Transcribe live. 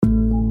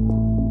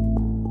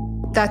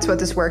That's what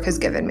this work has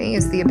given me,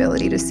 is the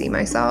ability to see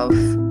myself.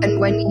 And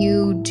when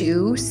you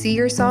do see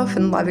yourself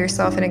and love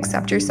yourself and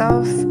accept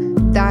yourself,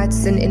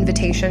 that's an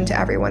invitation to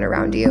everyone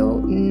around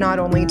you, not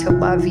only to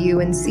love you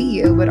and see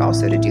you, but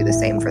also to do the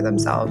same for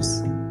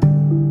themselves.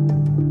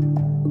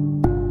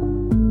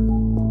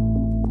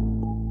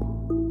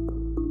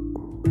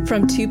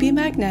 From To Be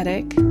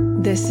Magnetic,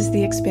 this is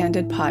the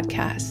Expanded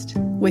Podcast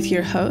with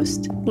your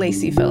host,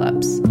 Lacey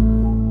Phillips.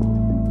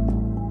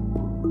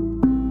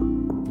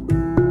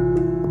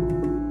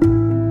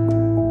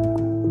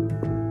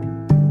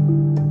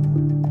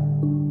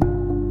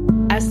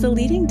 As the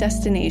leading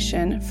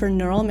destination for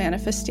neural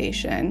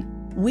manifestation,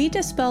 we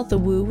dispel the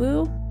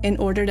woo-woo in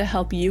order to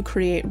help you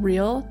create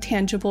real,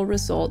 tangible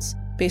results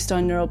based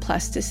on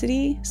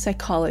neuroplasticity,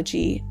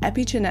 psychology,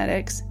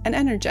 epigenetics, and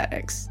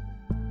energetics.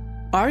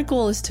 Our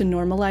goal is to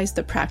normalize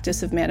the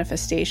practice of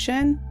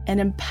manifestation and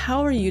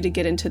empower you to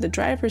get into the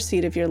driver's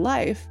seat of your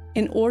life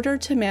in order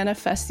to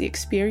manifest the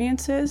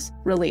experiences,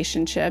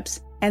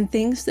 relationships, and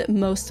things that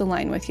most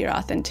align with your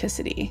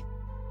authenticity.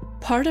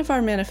 Part of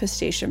our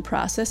manifestation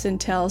process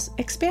entails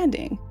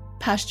expanding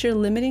past your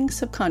limiting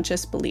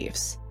subconscious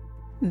beliefs.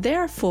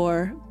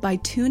 Therefore, by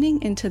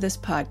tuning into this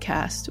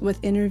podcast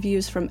with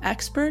interviews from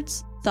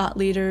experts, thought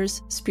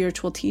leaders,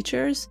 spiritual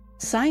teachers,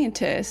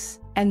 scientists,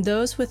 and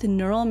those with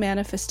neural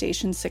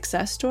manifestation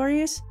success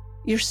stories,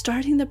 you're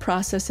starting the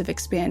process of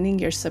expanding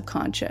your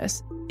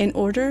subconscious in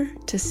order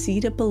to see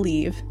to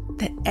believe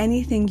that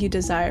anything you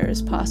desire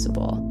is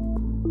possible.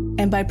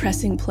 And by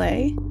pressing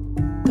play,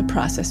 the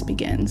process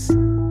begins.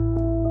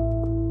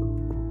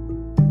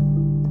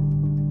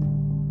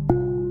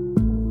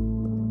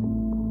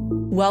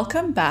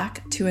 Welcome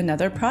back to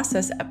another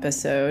process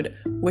episode,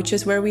 which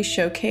is where we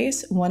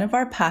showcase one of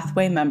our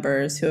pathway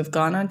members who have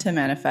gone on to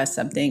manifest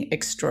something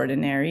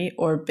extraordinary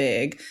or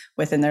big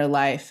within their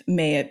life,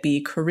 may it be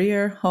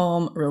career,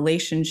 home,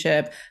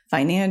 relationship,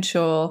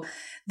 financial.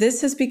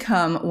 This has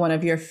become one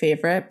of your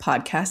favorite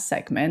podcast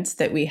segments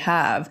that we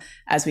have,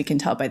 as we can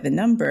tell by the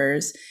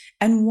numbers.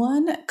 And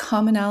one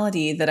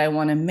commonality that I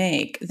want to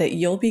make that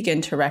you'll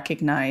begin to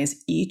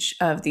recognize each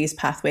of these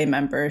pathway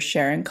members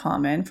share in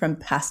common from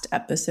past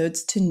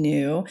episodes to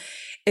new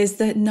is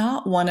that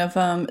not one of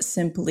them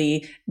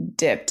simply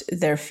dipped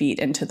their feet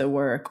into the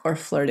work or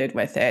flirted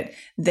with it.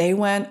 They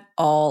went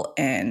all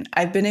in.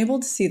 I've been able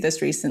to see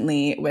this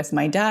recently with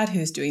my dad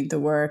who's doing the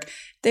work.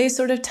 They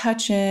sort of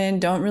touch in,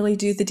 don't really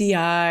do the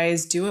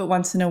DIs, do it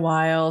once in a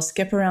while,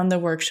 skip around the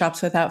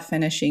workshops without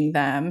finishing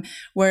them.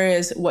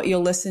 Whereas what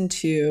you'll listen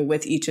to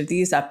with each of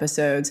these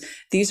episodes,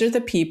 these are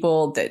the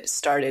people that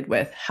started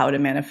with how to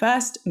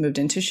manifest, moved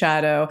into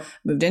shadow,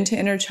 moved into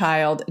inner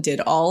child,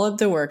 did all of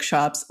the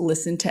workshops,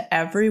 listened to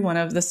every one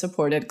of the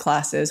supported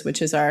classes,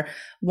 which is our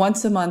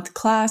once a month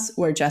class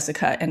where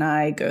Jessica and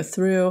I go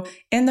through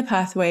in the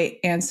pathway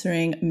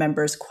answering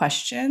members'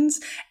 questions.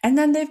 And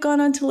then they've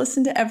gone on to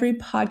listen to every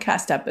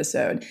podcast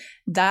episode.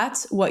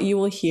 That's what you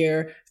will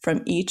hear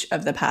from each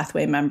of the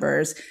pathway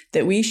members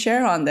that we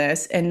share on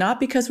this. And not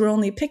because we're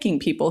only picking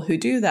people who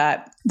do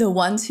that, the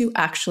ones who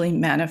actually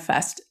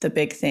manifest the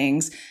big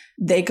things,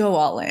 they go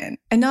all in.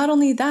 And not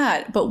only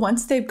that, but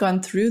once they've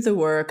gone through the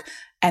work,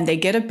 and they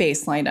get a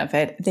baseline of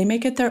it, they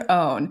make it their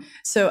own.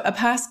 So a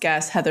past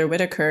guest, Heather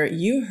Whitaker,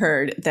 you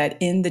heard that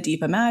in the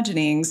Deep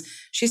Imaginings,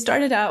 she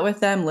started out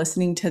with them,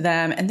 listening to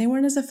them, and they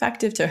weren't as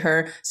effective to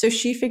her. So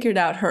she figured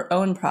out her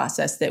own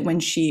process that when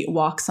she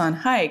walks on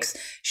hikes,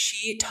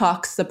 she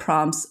talks the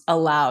prompts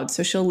aloud.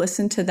 So she'll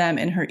listen to them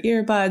in her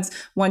earbuds.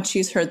 Once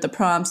she's heard the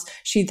prompts,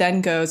 she then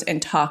goes and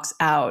talks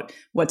out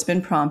what's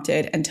been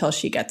prompted until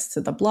she gets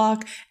to the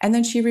block, and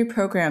then she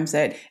reprograms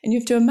it. And you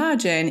have to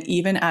imagine,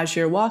 even as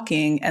you're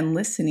walking and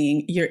listening,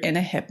 you're in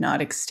a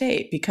hypnotic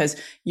state because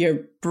your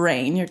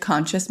brain, your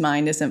conscious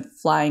mind isn't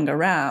flying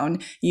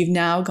around. You've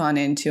now gone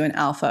into an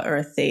alpha or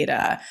a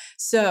theta.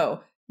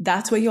 So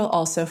that's what you'll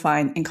also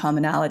find in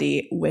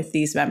commonality with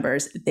these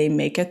members. They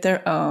make it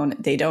their own.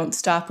 They don't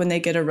stop when they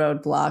get a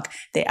roadblock.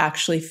 They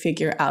actually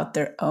figure out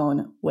their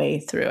own way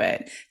through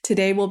it.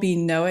 Today will be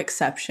no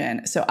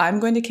exception. So I'm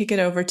going to kick it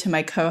over to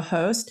my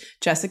co-host,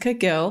 Jessica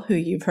Gill, who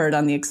you've heard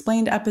on the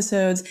Explained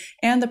episodes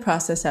and the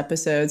Process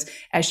episodes,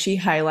 as she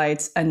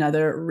highlights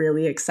another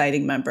really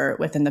exciting member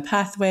within the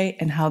pathway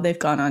and how they've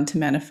gone on to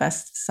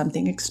manifest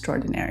something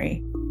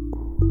extraordinary.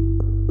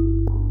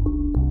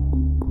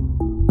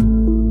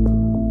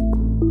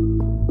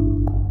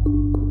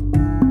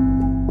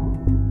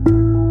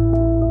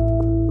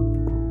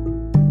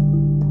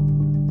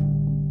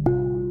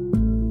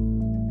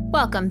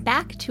 Welcome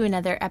back to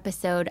another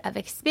episode of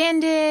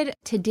Expanded.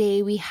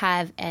 Today we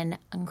have an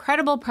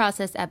incredible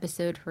process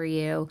episode for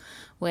you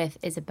with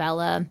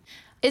Isabella.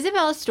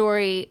 Isabella's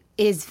story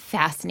is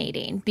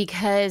fascinating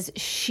because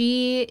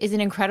she is an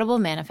incredible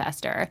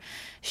manifester.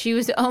 She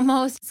was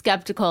almost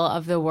skeptical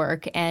of the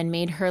work and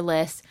made her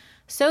list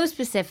so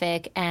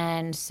specific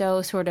and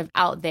so sort of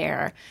out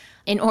there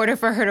in order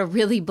for her to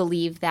really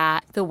believe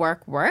that the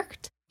work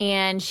worked.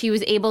 And she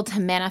was able to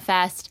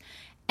manifest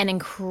an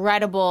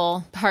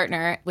incredible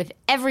partner with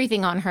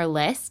everything on her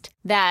list.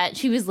 that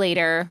she was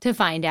later to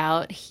find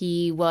out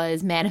he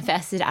was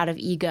manifested out of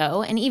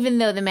ego. And even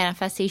though the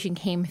manifestation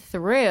came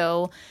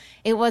through,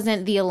 it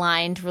wasn't the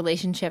aligned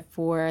relationship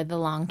for the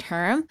long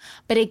term,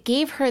 but it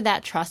gave her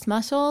that trust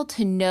muscle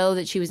to know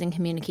that she was in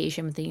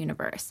communication with the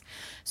universe.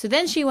 So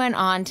then she went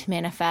on to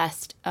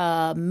manifest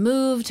a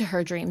move to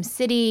her dream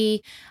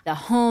city, the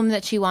home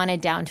that she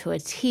wanted down to a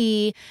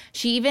T.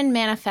 She even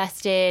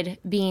manifested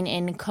being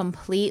in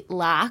complete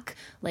lack,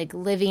 like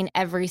living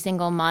every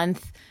single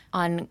month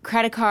on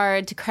credit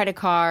card to credit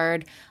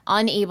card,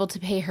 unable to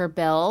pay her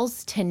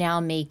bills, to now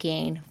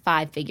making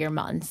 5-figure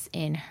months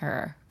in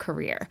her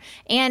career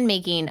and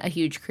making a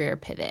huge career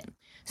pivot.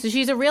 So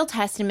she's a real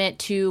testament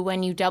to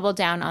when you double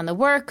down on the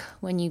work,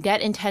 when you get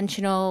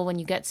intentional, when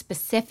you get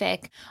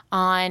specific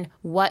on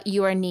what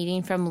you are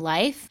needing from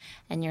life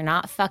and you're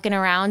not fucking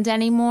around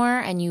anymore,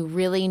 and you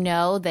really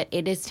know that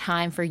it is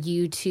time for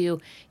you to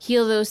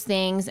heal those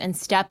things and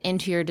step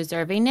into your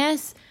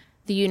deservingness,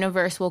 the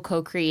universe will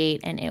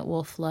co-create and it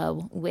will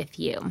flow with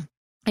you.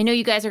 I know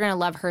you guys are going to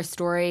love her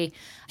story.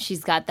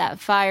 She's got that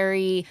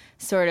fiery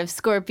sort of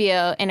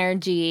Scorpio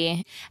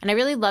energy. And I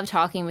really love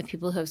talking with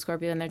people who have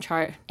Scorpio in their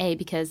chart, A,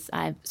 because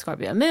I have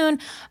Scorpio moon,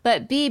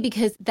 but B,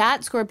 because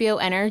that Scorpio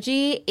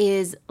energy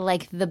is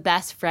like the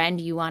best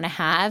friend you want to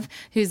have,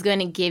 who's going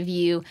to give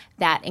you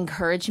that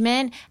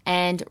encouragement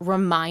and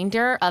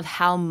reminder of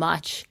how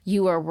much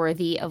you are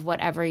worthy of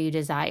whatever you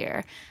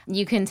desire.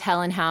 You can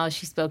tell in how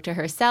she spoke to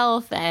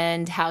herself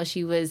and how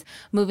she was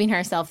moving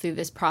herself through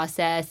this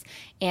process.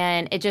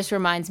 And it just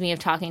reminds me of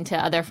talking to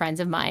other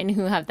friends of mine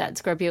who have that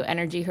Scorpio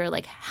energy, who are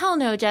like, hell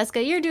no,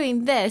 Jessica, you're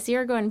doing this,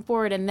 you're going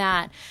forward in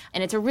that.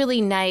 And it's a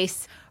really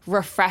nice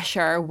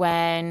refresher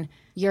when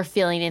you're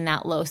feeling in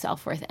that low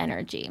self-worth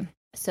energy.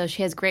 So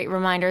she has great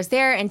reminders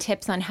there and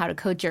tips on how to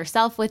coach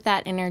yourself with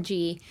that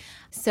energy.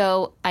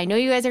 So I know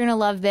you guys are going to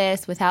love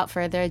this. Without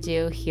further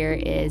ado, here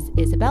is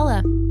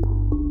Isabella.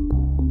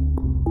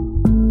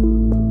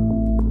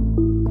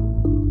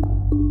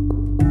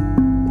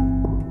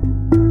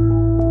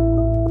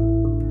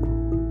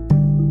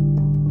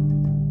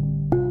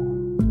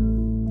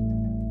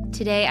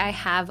 Today I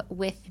have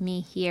with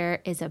me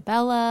here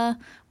Isabella.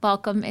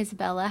 Welcome,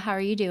 Isabella. How are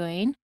you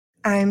doing?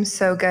 I'm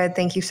so good.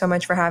 Thank you so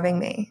much for having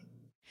me.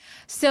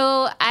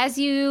 So as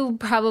you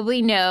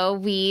probably know,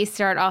 we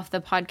start off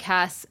the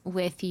podcast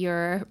with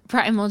your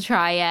primal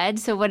triad.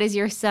 So what is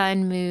your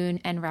sun, moon,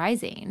 and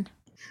rising?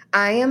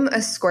 I am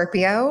a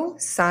Scorpio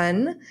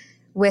sun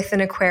with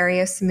an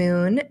Aquarius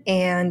moon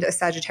and a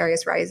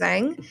Sagittarius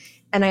rising.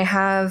 And I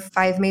have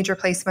 5 major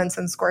placements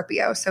in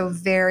Scorpio, so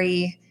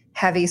very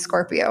heavy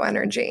Scorpio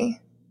energy.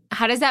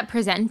 How does that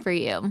present for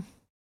you?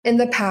 In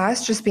the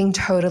past, just being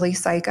totally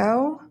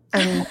psycho.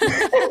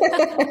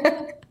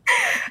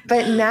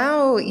 But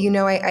now,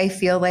 I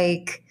feel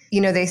like,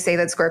 they say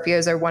that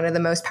Scorpios are one of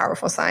the most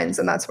powerful signs,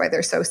 and that's why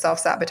they're so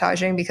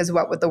self-sabotaging, because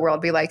what would the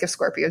world be like if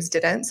Scorpios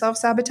didn't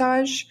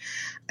self-sabotage?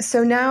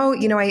 So now,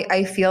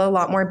 I feel a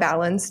lot more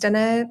balanced in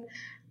it.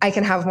 I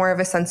can have more of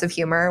a sense of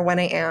humor when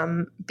I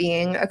am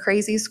being a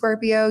crazy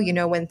Scorpio,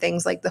 when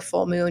things like the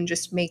full moon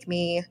just make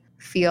me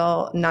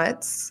feel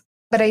nuts.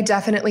 But I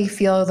definitely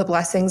feel the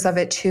blessings of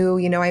it too.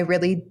 I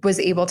really was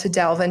able to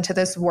delve into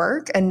this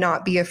work and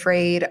not be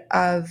afraid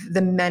of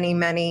the many,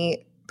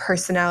 many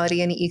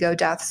personality and ego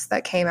deaths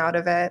that came out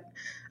of it.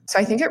 So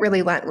I think it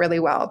really lent really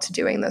well to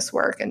doing this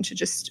work and to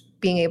just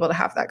being able to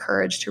have that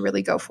courage to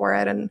really go for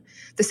it. And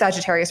the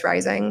Sagittarius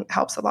rising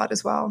helps a lot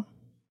as well.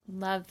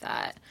 Love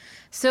that.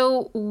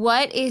 So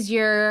what is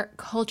your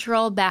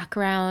cultural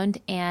background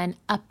and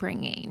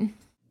upbringing?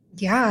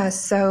 Yeah,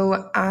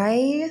 so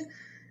I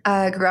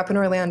grew up in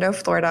Orlando,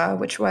 Florida,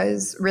 which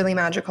was really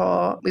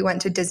magical. We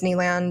went to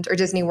Disneyland, or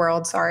Disney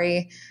World,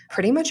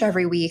 pretty much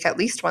every week, at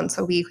least once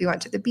a week. We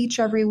went to the beach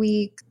every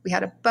week. We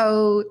had a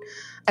boat.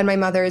 And my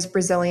mother is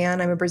Brazilian.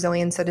 I'm a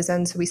Brazilian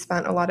citizen, so we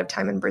spent a lot of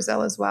time in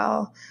Brazil as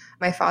well.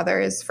 My father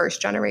is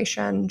first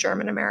generation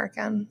German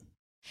American.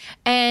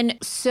 And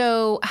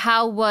so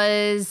how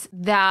was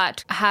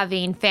that,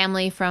 having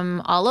family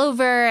from all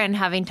over and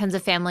having tons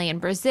of family in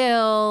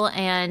Brazil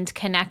and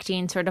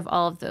connecting sort of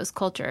all of those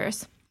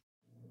cultures?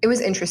 It was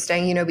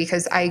interesting,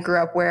 because I grew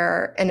up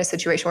in a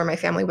situation where my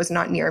family was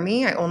not near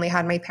me. I only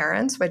had my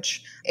parents,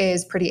 which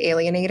is pretty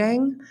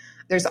alienating.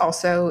 There's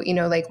also,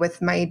 like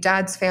with my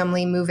dad's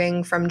family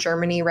moving from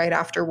Germany right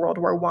after World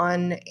War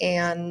I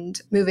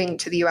and moving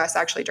to the US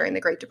actually during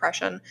the Great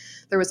Depression,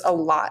 there was a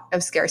lot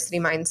of scarcity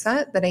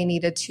mindset that I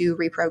needed to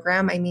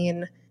reprogram. I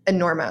mean,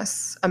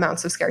 enormous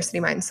amounts of scarcity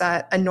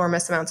mindset,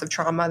 enormous amounts of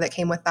trauma that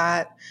came with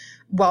that.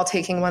 While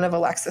taking one of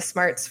Alexa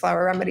Smart's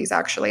flower remedies,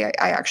 actually, I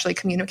actually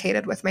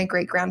communicated with my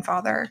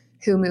great-grandfather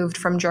who moved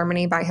from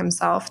Germany by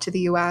himself to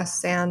the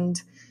US.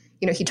 And,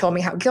 he told me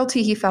how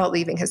guilty he felt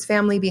leaving his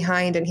family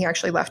behind. And he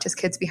actually left his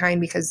kids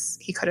behind because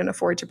he couldn't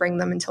afford to bring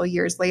them until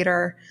years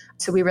later.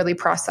 So we really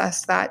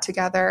processed that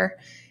together.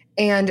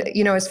 And,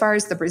 as far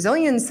as the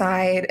Brazilian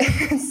side,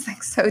 it's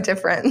like so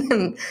different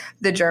than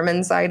the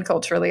German side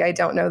culturally. I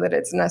don't know that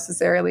it's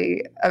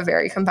necessarily a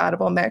very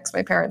compatible mix.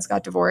 My parents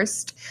got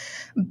divorced.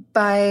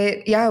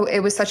 But yeah, it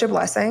was such a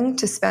blessing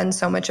to spend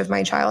so much of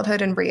my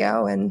childhood in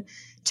Rio and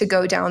to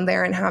go down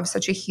there and have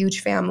such a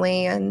huge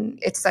family. And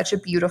it's such a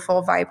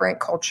beautiful, vibrant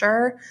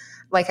culture.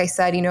 Like I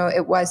said,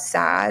 it was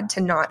sad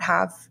to not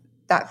have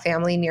that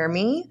family near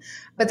me.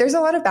 But there's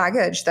a lot of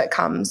baggage that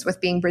comes with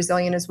being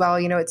Brazilian as well.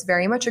 It's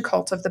very much a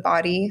cult of the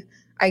body.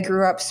 I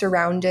grew up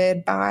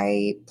surrounded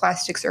by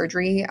plastic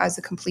surgery as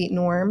a complete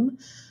norm.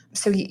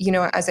 So,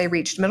 as I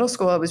reached middle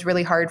school, it was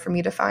really hard for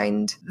me to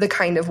find the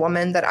kind of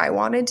woman that I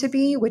wanted to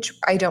be, which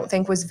I don't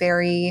think was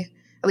very,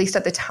 at least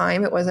at the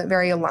time, it wasn't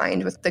very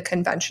aligned with the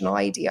conventional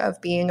idea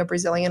of being a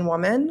Brazilian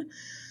woman.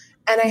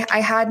 And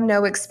I had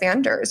no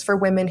expanders for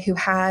women who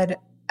had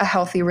a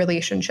healthy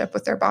relationship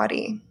with their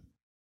body.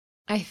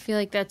 I feel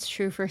like that's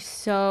true for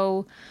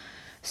so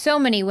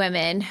many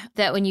women,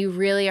 that when you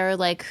really are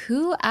like,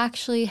 who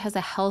actually has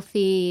a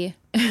healthy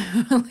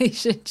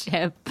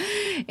relationship,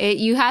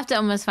 you have to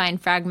almost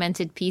find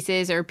fragmented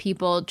pieces or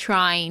people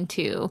trying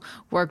to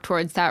work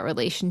towards that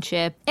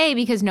relationship. A,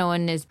 because no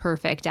one is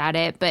perfect at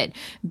it, but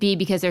B,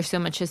 because there's so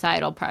much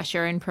societal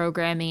pressure and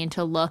programming and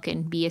to look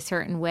and be a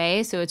certain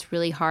way. So it's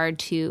really hard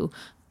to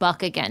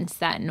buck against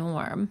that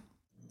norm.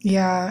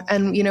 Yeah.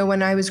 And,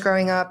 when I was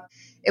growing up,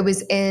 it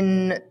was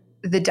in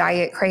the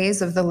diet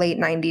craze of the late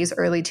 90s,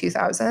 early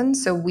 2000s.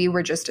 So we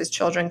were just as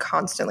children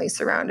constantly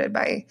surrounded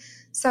by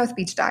South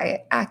Beach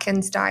diet,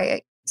 Atkins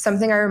diet.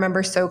 Something I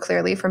remember so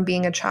clearly from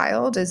being a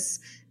child is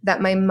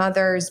that my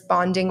mother's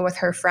bonding with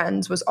her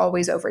friends was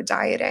always over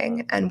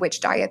dieting and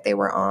which diet they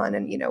were on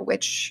and,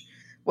 which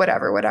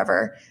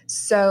whatever.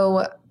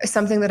 So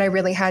something that I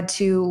really had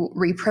to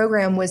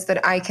reprogram was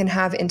that I can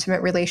have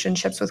intimate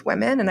relationships with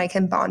women and I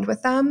can bond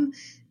with them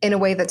in a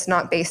way that's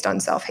not based on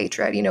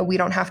self-hatred. We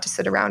don't have to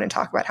sit around and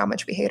talk about how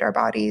much we hate our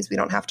bodies. We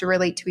don't have to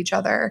relate to each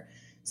other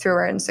through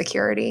our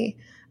insecurity.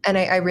 And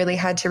I really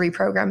had to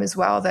reprogram as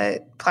well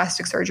that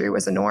plastic surgery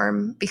was a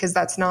norm, because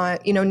that's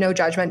not, no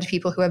judgment to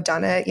people who have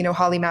done it.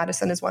 Holly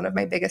Madison is one of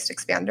my biggest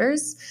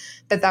expanders,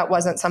 but that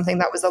wasn't something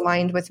that was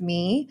aligned with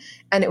me.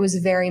 And it was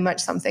very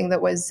much something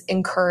that was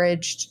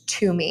encouraged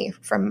to me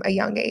from a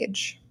young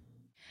age.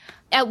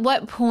 At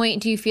what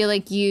point do you feel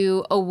like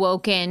you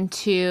awoken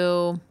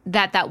to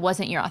that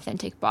wasn't your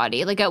authentic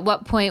body? Like, at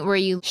what point were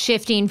you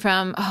shifting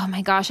from, oh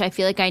my gosh, I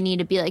feel like I need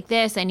to be like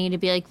this,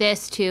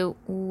 to,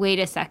 wait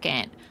a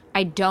second,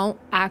 I don't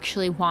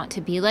actually want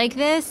to be like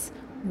this.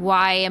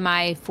 Why am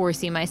I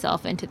forcing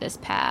myself into this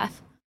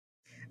path?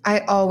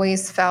 I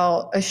always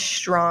felt a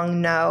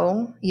strong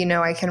no.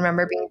 I can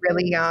remember being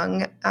really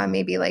young,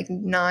 maybe like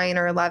 9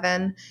 or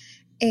 11,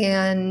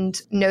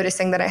 and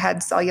noticing that I had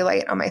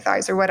cellulite on my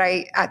thighs, or what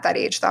I at that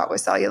age thought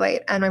was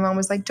cellulite. And my mom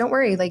was like, don't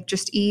worry, like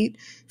just eat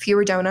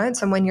fewer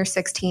donuts. And when you're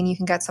 16, you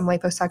can get some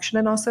liposuction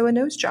and also a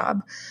nose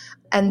job.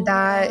 And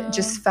that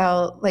just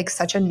felt like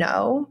such a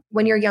no.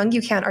 When you're young,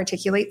 you can't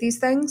articulate these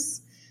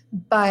things.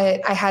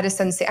 But I had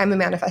I'm a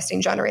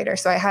manifesting generator.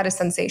 So I had a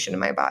sensation in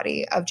my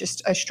body of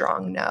just a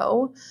strong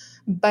no.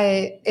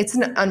 But it's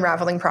an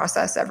unraveling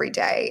process every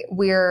day.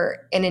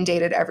 We're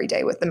inundated every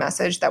day with the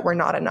message that we're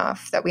not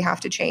enough, that we have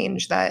to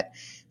change, that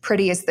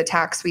pretty is the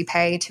tax we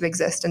pay to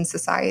exist in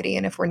society.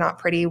 And if we're not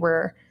pretty,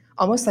 we're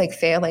almost like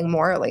failing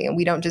morally, and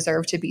we don't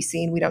deserve to be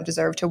seen. We don't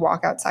deserve to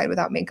walk outside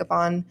without makeup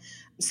on.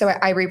 So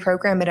I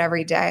reprogram it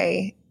every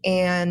day.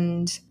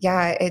 And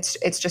yeah,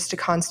 it's just a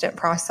constant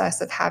process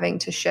of having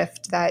to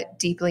shift that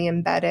deeply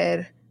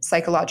embedded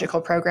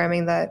psychological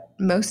programming that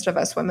most of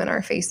us women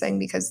are facing,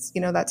 because,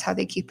 that's how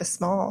they keep us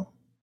small.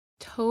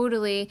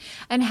 Totally.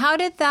 And how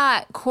did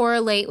that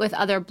correlate with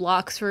other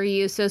blocks for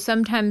you? So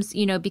sometimes,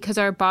 because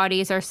our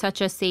bodies are such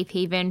a safe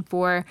haven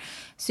for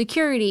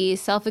security,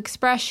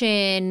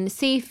 self-expression,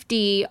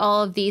 safety,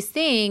 all of these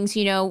things,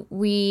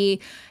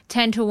 we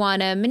tend to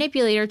want to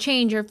manipulate or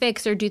change or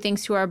fix or do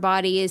things to our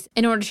bodies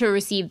in order to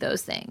receive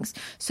those things.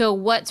 So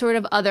what sort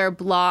of other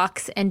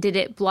blocks, and did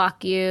it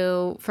block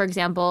you, for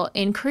example,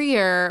 in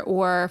career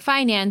or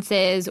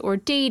finances or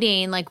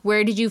dating? Like,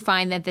 where did you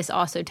find that this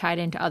also tied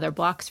into other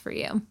blocks for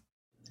you?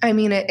 I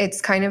mean,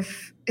 it's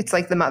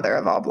like the mother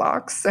of all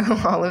blocks. So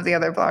all of the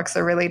other blocks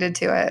are related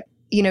to it.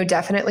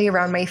 Definitely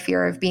around my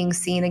fear of being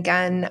seen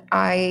again.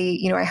 I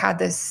had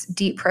this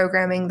deep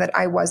programming that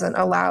I wasn't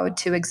allowed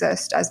to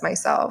exist as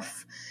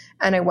myself.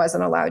 And I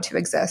wasn't allowed to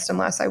exist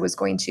unless I was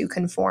going to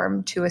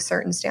conform to a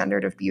certain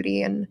standard of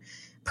beauty and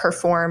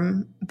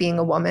perform being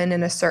a woman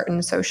in a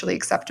certain socially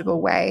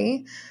acceptable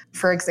way.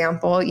 For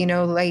example,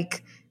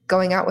 like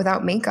going out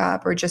without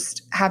makeup, or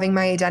just having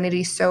my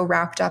identity so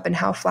wrapped up in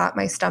how flat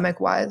my stomach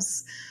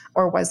was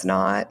or was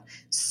not.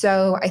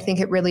 So I think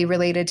it really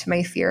related to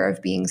my fear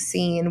of being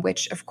seen,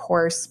 which of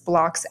course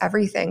blocks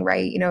everything,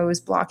 right? It was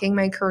blocking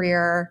my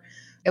career.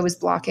 It was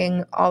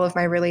blocking all of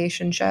my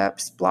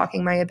relationships,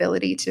 blocking my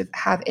ability to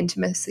have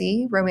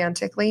intimacy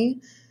romantically,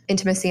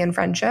 intimacy in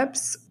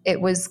friendships. It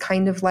was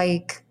kind of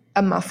like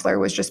a muffler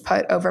was just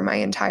put over my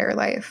entire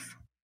life.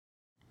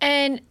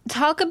 And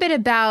talk a bit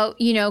about,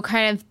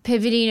 kind of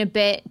pivoting a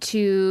bit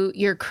to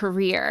your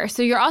career.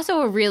 So you're also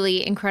a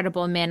really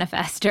incredible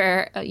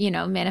manifester,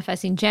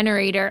 manifesting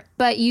generator.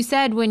 But you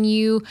said when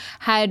you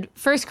had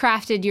first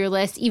crafted your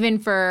list, even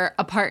for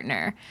a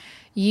partner,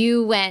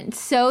 you went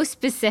so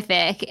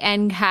specific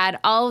and had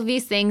all of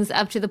these things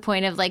up to the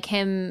point of like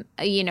him,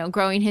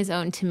 growing his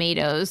own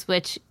tomatoes,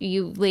 which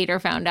you later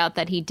found out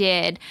that he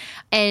did.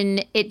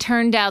 And it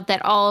turned out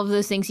that all of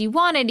those things you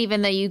wanted,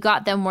 even though you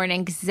got them, weren't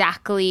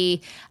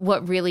exactly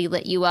what really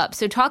lit you up.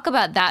 So talk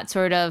about that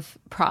sort of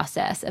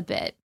process a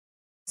bit.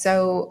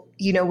 So,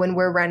 when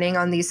we're running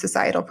on these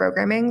societal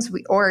programmings,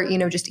 or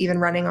just even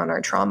running on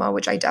our trauma,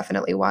 which I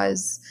definitely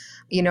was,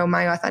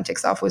 my authentic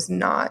self was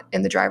not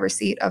in the driver's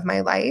seat of my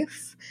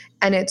life.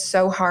 And it's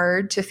so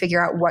hard to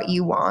figure out what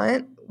you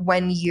want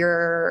when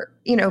you're,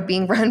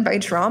 being run by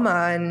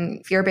trauma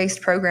and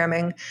fear-based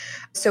programming.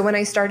 So when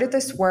I started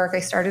this work, I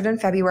started in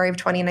February of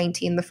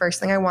 2019. The first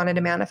thing I wanted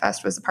to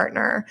manifest was a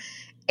partner.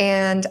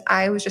 And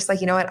I was just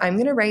like, you know what, I'm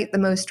going to write the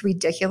most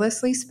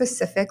ridiculously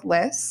specific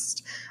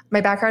list. My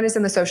background is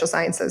in the social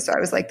sciences. So I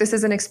was like, this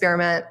is an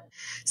experiment.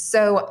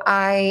 So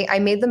I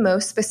made the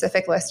most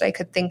specific list I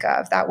could think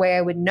of. That way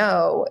I would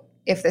know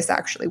if this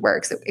actually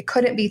works. It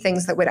couldn't be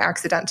things that would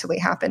accidentally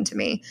happen to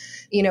me.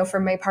 For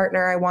my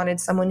partner, I wanted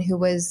someone who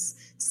was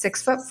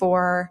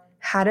 6'4",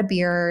 had a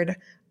beard,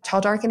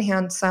 tall, dark, and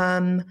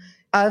handsome,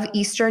 of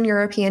Eastern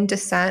European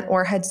descent,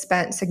 or had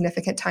spent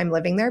significant time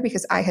living there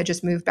because I had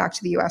just moved back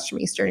to the US from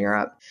Eastern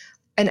Europe.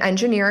 An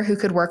engineer who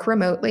could work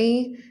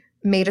remotely,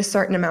 made a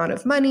certain amount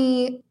of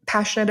money,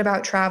 passionate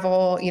about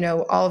travel,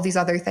 all of these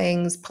other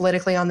things,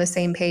 politically on the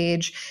same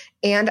page.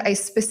 And I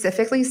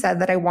specifically said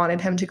that I wanted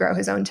him to grow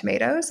his own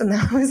tomatoes. And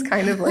that was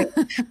kind of like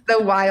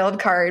the wild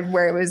card,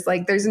 where it was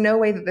like, there's no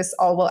way that this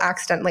all will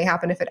accidentally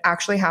happen. If it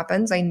actually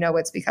happens, I know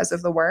it's because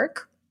of the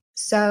work.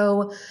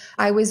 So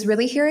I was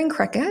really hearing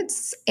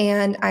crickets,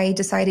 and I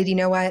decided, you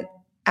know what?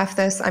 F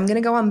this. I'm going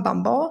to go on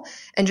Bumble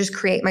and just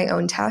create my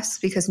own tests,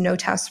 because no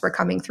tests were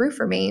coming through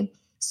for me.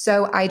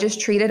 So I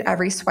just treated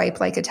every swipe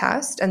like a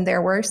test. And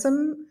there were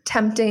some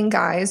tempting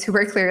guys who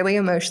were clearly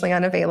emotionally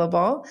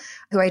unavailable,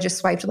 who I just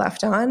swiped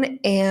left on.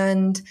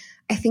 And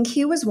I think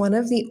he was one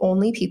of the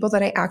only people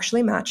that I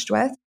actually matched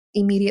with.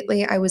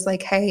 Immediately, I was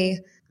like, hey,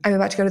 I'm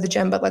about to go to the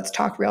gym, but let's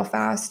talk real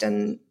fast.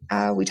 And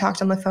we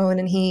talked on the phone,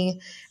 and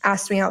he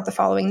asked me out the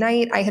following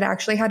night. I had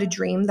actually had a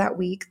dream that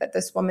week that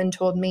this woman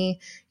told me,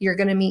 you're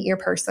going to meet your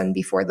person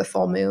before the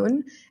full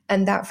moon.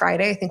 And that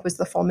Friday, I think, was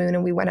the full moon.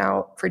 And we went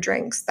out for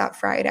drinks that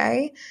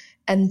Friday.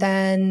 And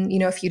then,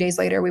 a few days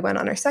later, we went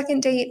on our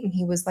second date, and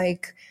he was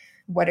like,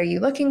 what are you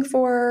looking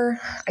for?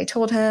 I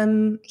told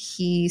him.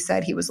 He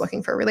said he was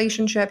looking for a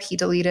relationship. He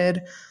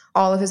deleted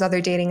all of his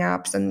other dating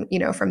apps. And,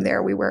 from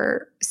there, we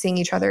were seeing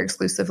each other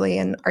exclusively.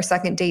 And our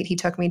second date, he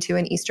took me to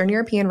an Eastern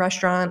European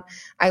restaurant.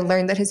 I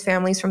learned that his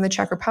family's from the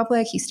Czech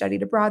Republic. He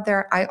studied abroad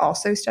there. I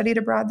also studied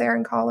abroad there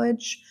in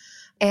college.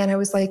 And I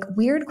was like,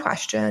 weird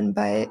question,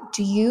 but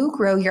do you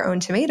grow your own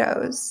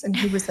tomatoes? And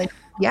he was like,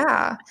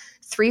 yeah,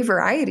 3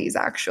 varieties,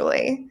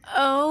 actually.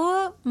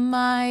 Oh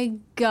my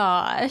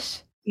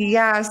gosh.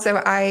 Yeah. So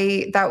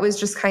that was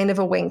just kind of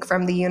a wink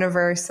from the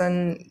universe.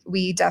 And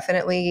we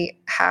definitely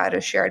had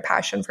a shared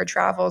passion for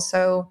travel.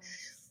 So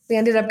we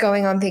ended up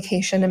going on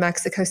vacation to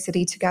Mexico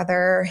City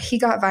together. He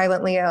got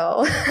violently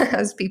ill,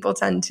 as people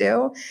tend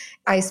to.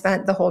 I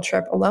spent the whole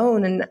trip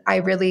alone, and I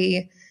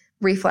really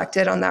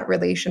reflected on that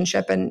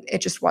relationship, and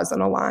it just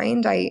wasn't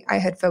aligned. I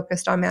had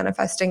focused on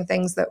manifesting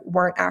things that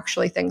weren't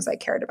actually things I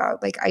cared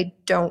about. Like, I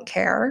don't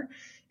care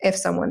if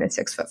someone is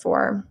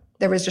 6'4".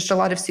 There was just a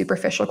lot of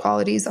superficial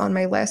qualities on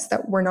my list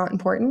that were not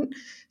important.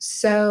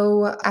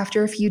 So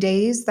after a few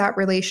days, that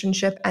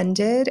relationship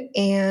ended.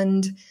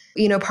 And,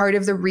 part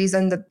of the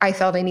reason that I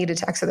felt I needed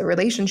to exit the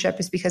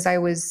relationship is because I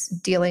was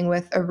dealing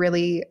with a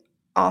really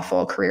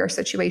awful career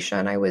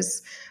situation. I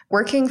was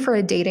working for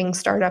a dating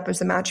startup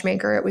as a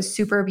matchmaker. It was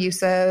super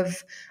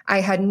abusive. I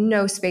had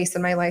no space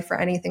in my life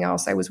for anything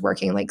else. I was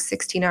working like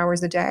 16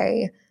 hours a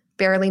day,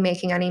 barely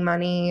making any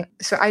money.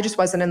 So I just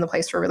wasn't in the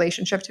place for a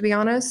relationship, to be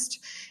honest.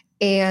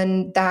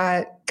 And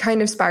that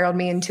kind of spiraled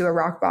me into a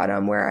rock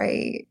bottom where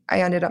I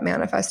ended up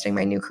manifesting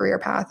my new career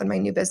path and my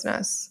new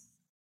business.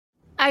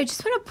 I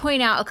just want to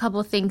point out a couple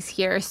of things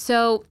here.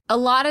 So a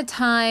lot of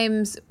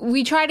times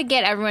we try to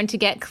get everyone to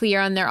get clear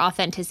on their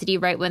authenticity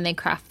right when they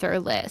craft their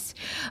list.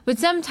 But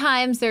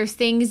sometimes there's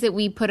things that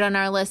we put on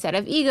our list out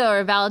of ego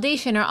or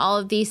validation or all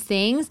of these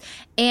things,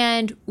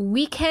 and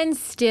we can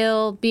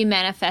still be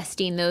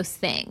manifesting those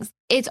things.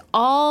 It's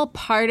all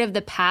part of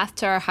the path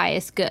to our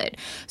highest good.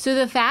 So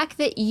the fact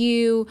that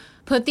you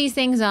put these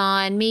things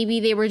on, maybe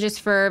they were just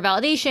for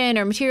validation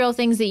or material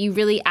things that you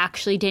really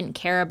actually didn't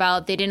care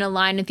about. They didn't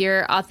align with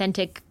your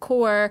authentic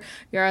core,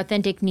 your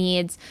authentic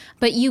needs,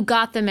 but you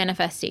got the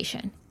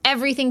manifestation.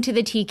 Everything to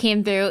the T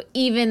came through,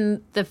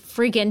 even the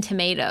freaking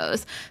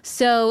tomatoes.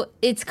 So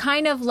it's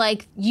kind of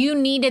like you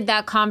needed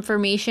that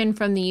confirmation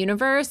from the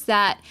universe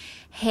that,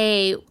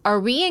 hey, are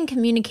we in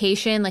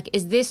communication? Like,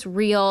 is this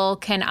real?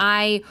 Can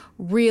I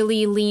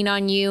really lean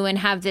on you and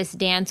have this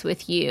dance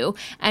with you?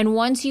 And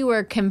once you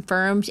were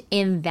confirmed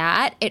in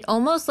that, it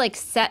almost like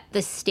set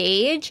the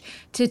stage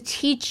to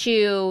teach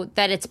you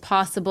that it's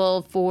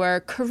possible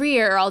for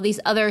career, all these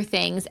other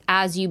things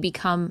as you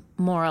become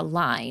more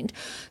aligned.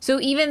 So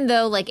even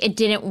though like it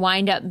didn't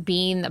wind up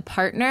being the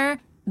partner,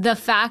 the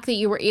fact that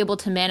you were able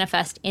to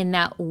manifest in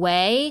that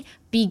way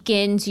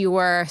begins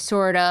your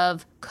sort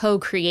of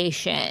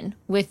co-creation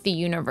with the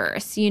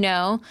universe, you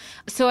know?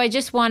 So I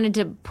just wanted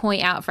to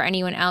point out for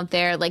anyone out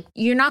there, like,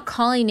 you're not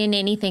calling in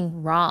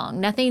anything wrong.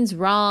 Nothing's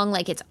wrong.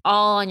 Like, it's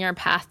all on your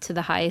path to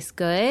the highest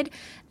good.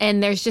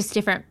 And there's just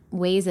different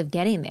ways of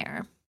getting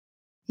there.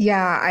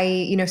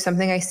 Yeah,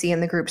 something I see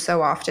in the group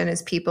so often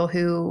is people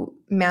who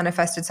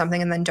manifested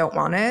something and then don't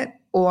want it,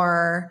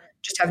 or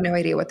just have no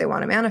idea what they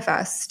want to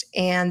manifest,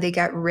 and they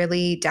get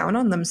really down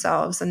on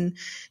themselves. And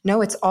no,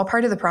 it's all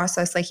part of the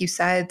process. Like you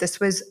said, this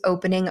was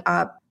opening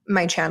up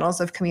my channels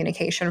of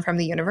communication from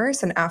the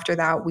universe. And after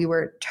that, we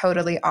were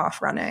totally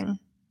off running.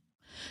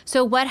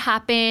 So what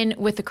happened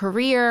with the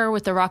career,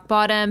 with the rock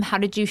bottom? How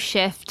did you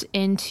shift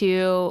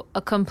into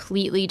a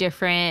completely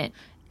different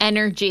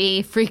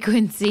energy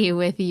frequency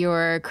with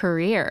your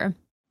career?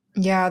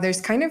 Yeah, there's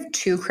kind of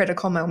two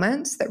critical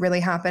moments that really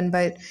happened,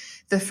 but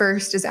the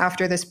first is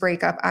after this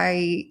breakup,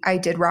 I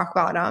did rock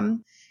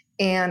bottom,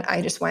 and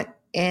I just went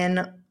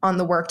in on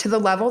the work to the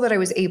level that I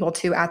was able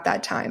to at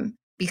that time,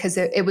 because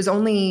it was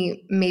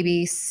only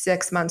maybe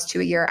 6 months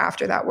to a year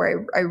after that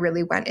where I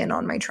really went in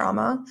on my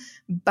trauma.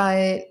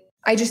 But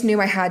I just knew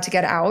I had to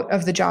get out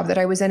of the job that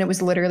I was in. It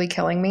was literally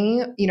killing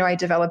me. I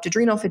developed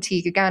adrenal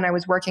fatigue. Again, I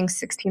was working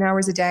 16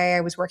 hours a day.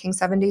 I was working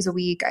 7 days a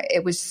week.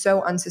 It was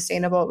so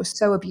unsustainable. It was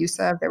so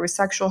abusive. There was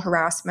sexual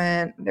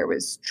harassment. There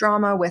was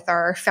drama with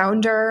our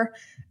founder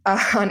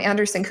on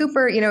Anderson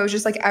Cooper. It was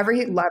just like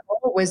every level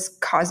was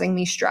causing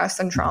me stress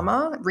and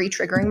trauma,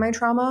 re-triggering my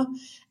trauma.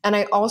 And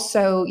I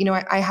also,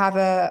 I have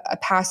a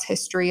past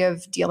history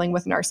of dealing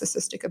with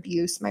narcissistic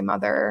abuse. My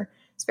mother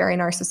is very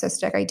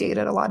narcissistic. I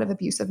dated a lot of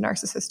abusive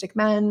narcissistic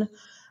men.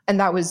 And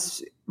that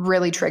was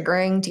really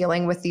triggering,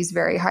 dealing with these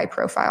very high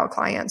profile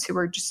clients who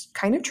were just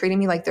kind of treating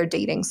me like their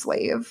dating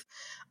slave.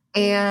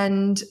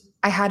 And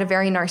I had a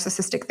very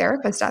narcissistic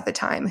therapist at the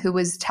time who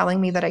was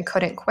telling me that I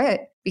couldn't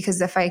quit,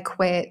 because if I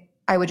quit,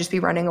 I would just be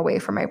running away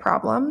from my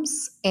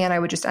problems, and I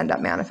would just end up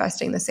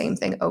manifesting the same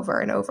thing over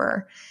and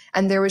over.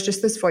 And there was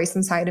just this voice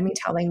inside of me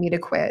telling me to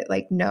quit.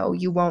 Like, no,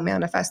 you won't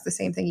manifest the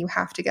same thing. You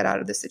have to get out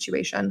of this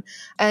situation.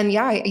 And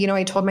yeah,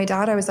 I told my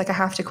dad, I was like, I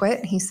have to quit.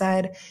 And he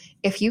said,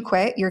 if you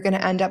quit, you're going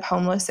to end up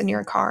homeless in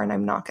your car, and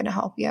I'm not going to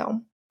help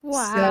you.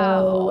 Wow.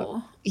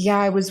 So yeah,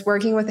 I was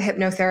working with a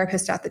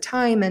hypnotherapist at the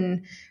time,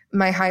 and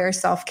my higher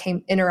self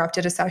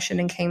interrupted a session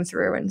and came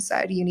through and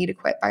said, you need to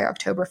quit by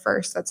October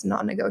 1st. That's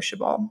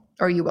non-negotiable,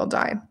 or you will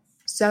die.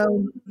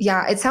 So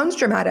yeah, it sounds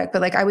dramatic,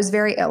 but like, I was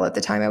very ill at the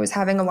time. I was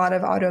having a lot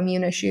of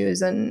autoimmune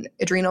issues and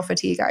adrenal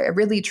fatigue. I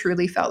really,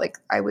 truly felt like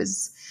I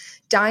was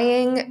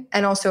dying.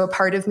 And also a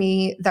part of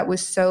me that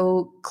was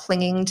so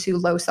clinging to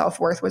low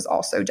self-worth was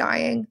also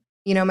dying.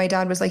 My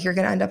dad was like, you're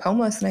going to end up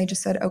homeless. And I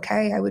just said,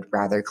 okay, I would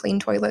rather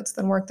clean toilets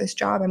than work this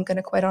job. I'm going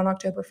to quit on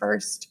October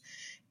 1st.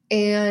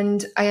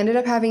 And I ended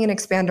up having an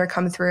expander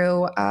come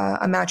through,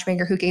 a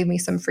matchmaker who gave me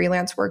some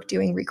freelance work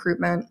doing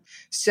recruitment.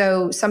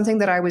 So something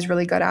that I was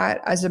really good at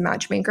as a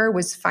matchmaker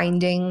was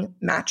finding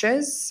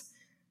matches,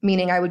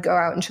 meaning I would go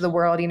out into the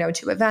world,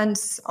 to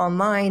events,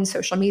 online,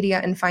 social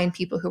media, and find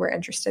people who were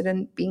interested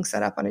in being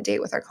set up on a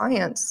date with our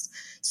clients.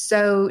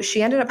 So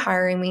she ended up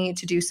hiring me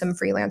to do some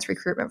freelance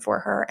recruitment for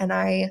her, and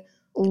I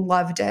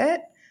loved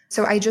it.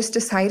 So I just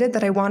decided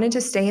that I wanted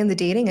to stay in the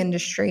dating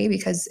industry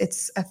because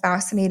it's a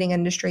fascinating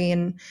industry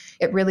and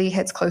it really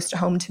hits close to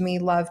home to me,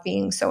 love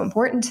being so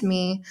important to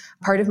me,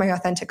 part of my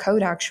authentic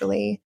code,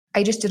 actually.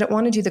 I just didn't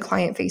want to do the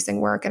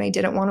client-facing work, and I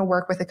didn't want to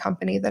work with a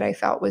company that I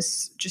felt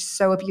was just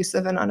so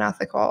abusive and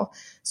unethical.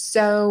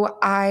 So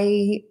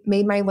I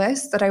made my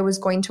list that I was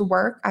going to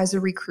work as a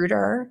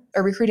recruiter,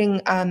 or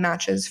recruiting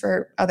matches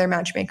for other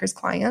matchmakers'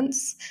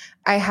 clients.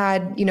 I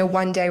had,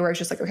 one day where I was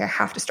just like, okay, I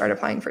have to start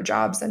applying for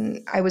jobs.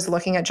 And I was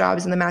looking at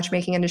jobs in the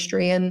matchmaking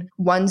industry, and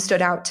one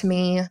stood out to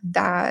me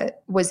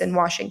that was in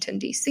Washington,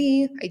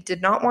 D.C. I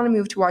did not want to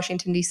move to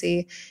Washington, D.C.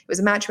 It was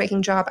a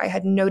matchmaking job. I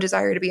had no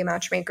desire to be a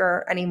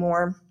matchmaker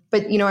anymore.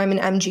 But, I'm an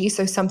MG,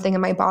 so something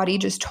in my body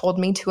just told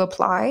me to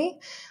apply.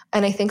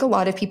 And I think a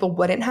lot of people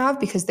wouldn't have,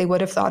 because they would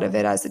have thought of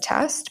it as a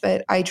test.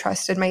 But I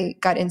trusted my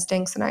gut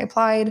instincts and I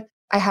applied.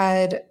 I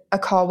had a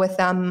call with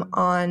them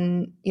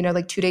on,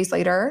 2 days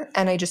later.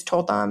 And I just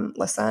told them,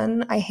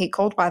 listen, I hate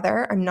cold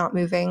weather. I'm not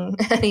moving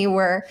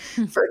anywhere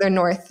further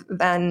north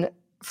than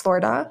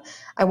Florida.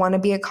 I want to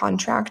be a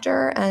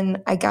contractor.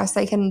 And I guess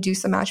I can do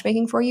some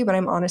matchmaking for you, but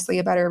I'm honestly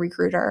a better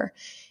recruiter.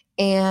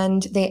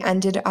 And they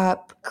ended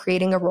up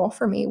creating a role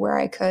for me where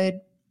I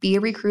could be a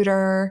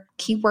recruiter,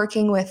 keep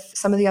working with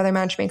some of the other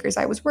matchmakers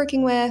I was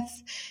working with,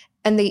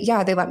 And they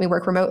let me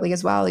work remotely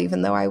as well,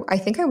 even though I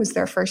think I was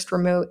their first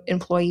remote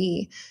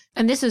employee.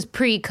 And this was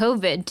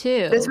pre-COVID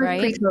too, This was right?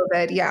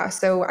 pre-COVID, yeah.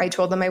 So I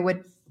told them I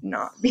would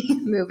not be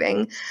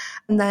moving.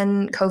 And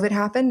then COVID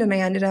happened and I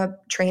ended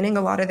up training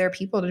a lot of their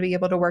people to be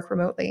able to work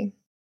remotely.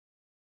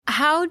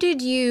 How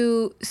did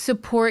you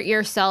support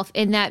yourself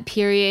in that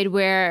period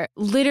where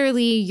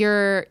literally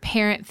your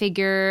parent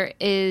figure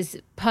is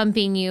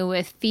pumping you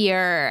with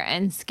fear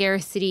and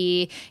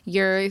scarcity?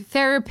 Your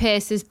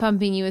therapist is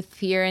pumping you with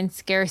fear and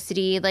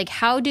scarcity. Like,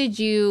 how did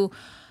you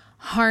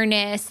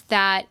harness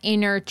that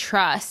inner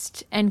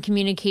trust and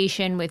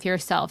communication with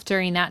yourself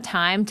during that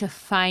time to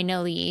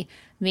finally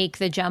make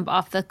the jump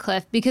off the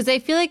cliff? Because I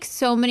feel like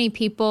so many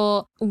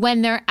people,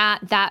 when they're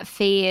at that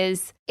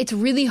phase, it's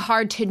really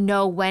hard to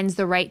know when's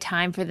the right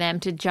time for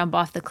them to jump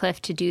off the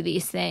cliff to do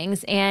these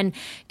things. And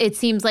it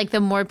seems like the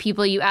more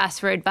people you ask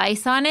for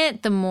advice on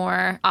it, the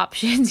more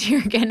options you're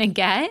going to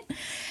get.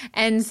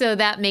 And so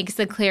that makes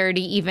the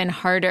clarity even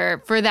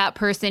harder for that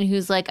person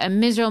who's like, I'm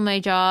miserable in my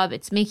job.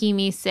 It's making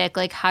me sick.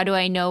 Like, how do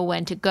I know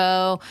when to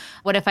go?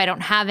 What if I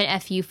don't have an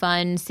FU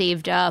fund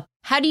saved up?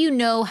 How do you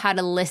know how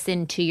to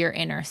listen to your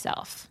inner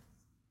self?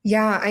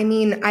 Yeah, I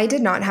mean, I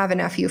did not have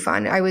an FU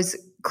fund. I was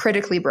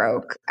critically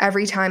broke.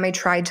 Every time I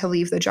tried to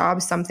leave the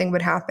job, something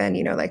would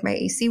happen. Like my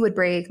AC would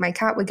break, my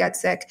cat would get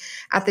sick.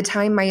 At the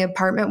time, my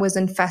apartment was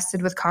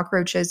infested with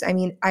cockroaches. I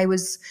mean, I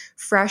was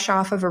fresh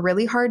off of a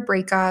really hard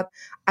breakup.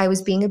 I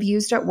was being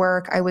abused at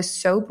work. I was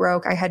so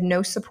broke. I had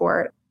no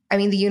support. I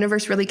mean, the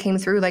universe really came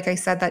through. Like I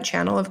said, that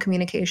channel of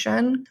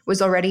communication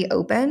was already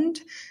opened.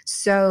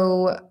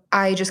 So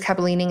I just kept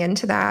leaning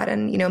into that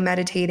and,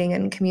 meditating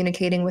and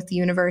communicating with the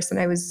universe. And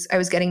I was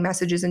getting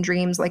messages and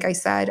dreams. Like I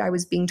said, I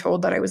was being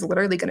told that I was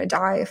literally going to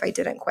die if I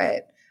didn't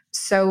quit.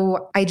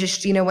 So I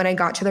just, when I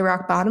got to the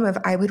rock bottom of,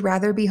 I would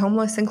rather be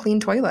homeless and clean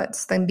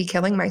toilets than be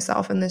killing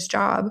myself in this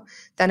job,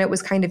 then it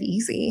was kind of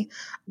easy.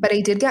 But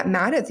I did get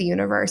mad at the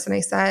universe. And I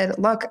said,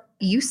 look,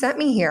 you sent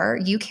me here.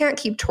 You can't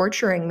keep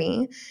torturing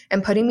me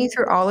and putting me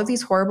through all of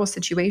these horrible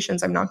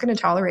situations. I'm not going to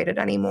tolerate it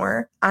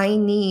anymore. I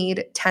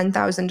need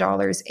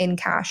 $10,000 in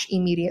cash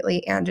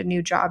immediately and a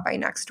new job by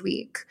next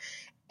week.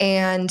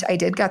 And I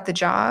did get the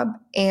job.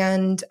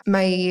 And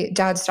my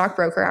dad's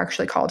stockbroker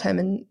actually called him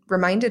and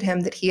reminded him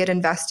that he had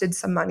invested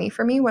some money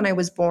for me when I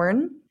was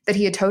born, that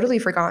he had totally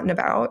forgotten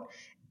about,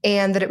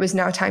 and that it was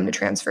now time to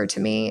transfer to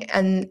me.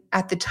 And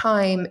at the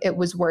time, it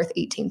was worth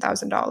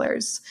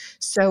 $18,000.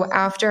 So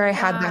after I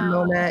had that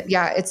moment,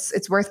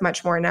 it's worth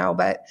much more now.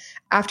 But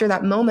after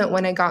that moment,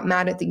 when I got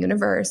mad at the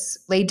universe,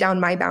 laid down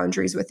my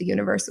boundaries with the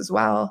universe as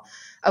well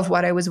of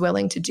what I was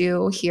willing to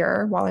do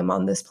here while I'm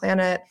on this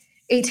planet,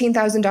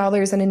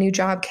 $18,000 and a new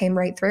job came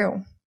right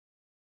through.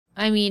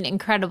 I mean,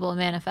 incredible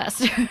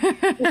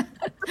manifestor.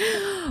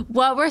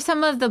 What were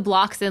some of the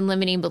blocks and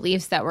limiting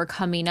beliefs that were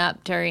coming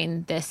up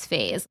during this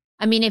phase?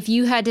 I mean, if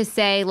you had to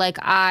say, like,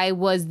 I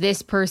was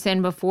this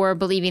person before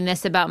believing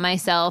this about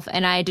myself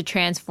and I had to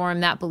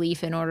transform that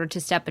belief in order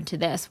to step into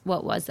this,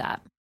 what was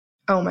that?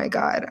 Oh my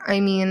God.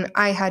 I mean,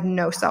 I had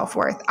no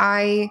self-worth.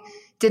 I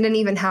didn't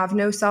even have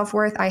no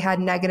self-worth. I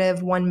had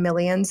negative 1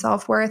 million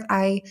self-worth.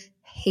 I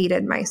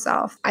hated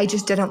myself. I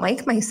just didn't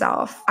like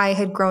myself. I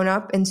had grown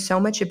up in so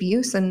much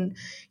abuse. And,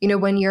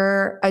 when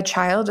you're a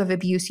child of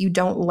abuse, you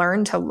don't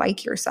learn to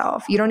like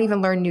yourself. You don't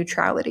even learn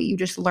neutrality. You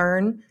just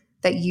learn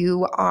that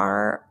you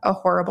are a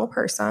horrible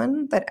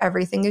person, that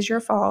everything is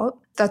your fault.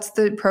 That's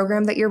the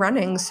program that you're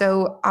running.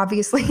 So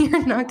obviously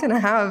you're not going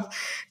to have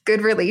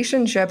good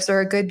relationships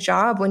or a good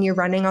job when you're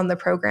running on the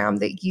program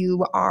that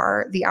you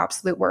are the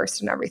absolute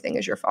worst and everything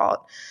is your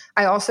fault.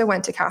 I also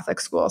went to Catholic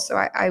school, so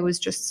I was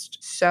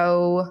just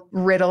so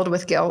riddled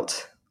with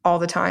guilt all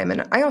the time.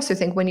 And I also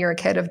think when you're a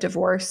kid of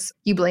divorce,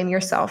 you blame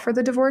yourself for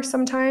the divorce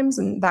sometimes,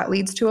 and that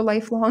leads to a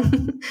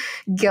lifelong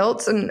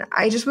guilt. And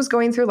I just was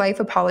going through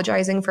life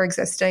apologizing for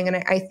existing.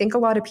 And I think a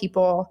lot of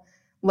people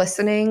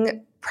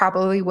listening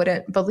probably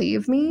wouldn't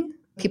believe me,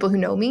 people who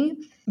know me,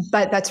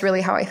 but that's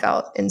really how I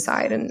felt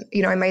inside. And,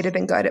 I might have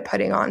been good at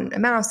putting on a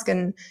mask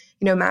and,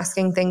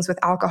 masking things with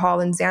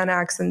alcohol and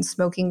Xanax and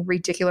smoking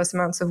ridiculous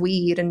amounts of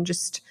weed. And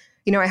just,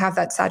 I have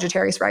that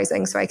Sagittarius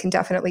rising, so I can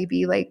definitely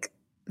be like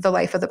the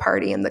life of the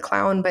party and the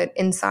clown, but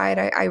inside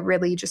I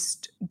really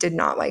just did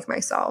not like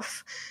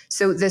myself.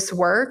 So this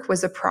work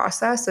was a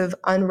process of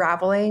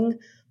unraveling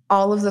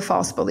all of the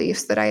false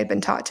beliefs that I had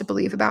been taught to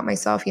believe about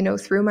myself,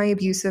 through my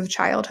abusive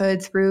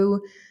childhood,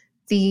 through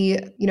the,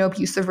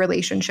 abusive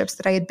relationships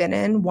that I had been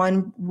in.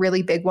 One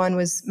really big one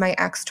was my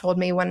ex told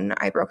me when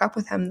I broke up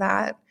with him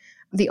that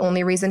the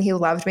only reason he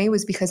loved me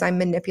was because I'm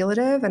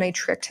manipulative and I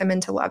tricked him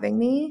into loving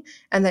me,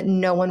 and that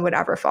no one would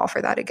ever fall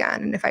for that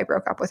again. And if I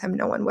broke up with him,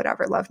 no one would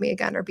ever love me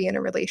again or be in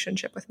a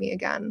relationship with me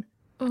again.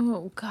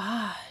 Oh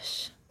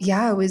gosh.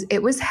 Yeah,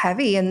 it was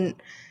heavy. And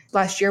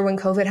last year when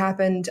COVID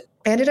happened,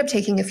 I ended up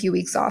taking a few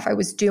weeks off. I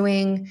was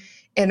doing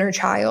inner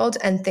child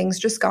and things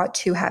just got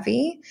too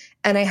heavy.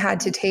 And I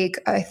had to take,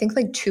 I think,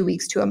 like 2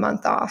 weeks to a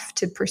month off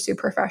to pursue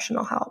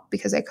professional help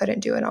because I couldn't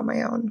do it on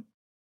my own.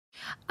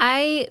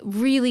 I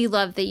really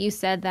love that you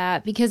said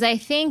that, because I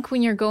think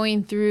when you're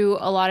going through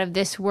a lot of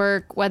this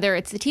work, whether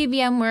it's the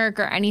TBM work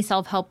or any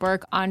self-help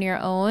work on your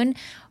own,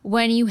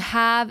 when you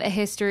have a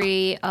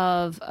history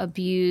of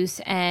abuse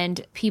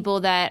and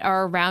people that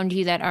are around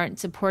you that aren't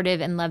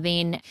supportive and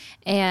loving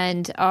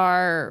and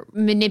are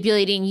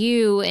manipulating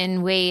you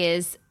in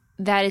ways,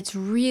 that it's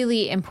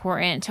really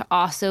important to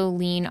also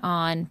lean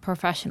on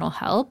professional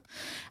help,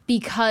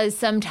 because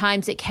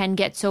sometimes it can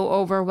get so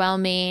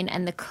overwhelming,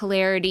 and the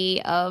clarity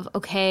of,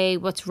 okay,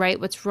 what's right,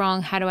 what's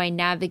wrong, how do I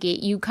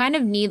navigate? You kind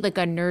of need like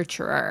a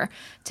nurturer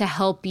to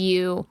help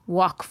you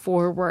walk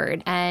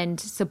forward and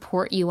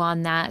support you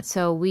on that.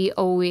 So we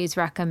always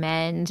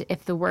recommend,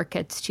 if the work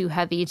gets too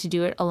heavy, to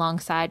do it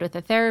alongside with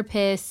a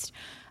therapist.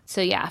 So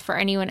yeah, for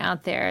anyone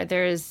out there,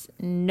 there's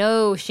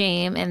no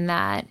shame in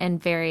that,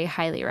 and very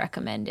highly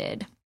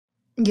recommended.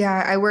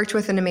 Yeah, I worked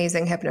with an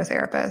amazing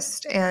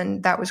hypnotherapist,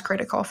 and that was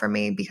critical for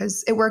me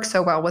because it works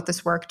so well with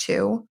this work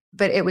too.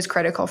 But it was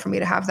critical for me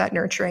to have that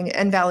nurturing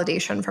and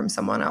validation from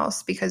someone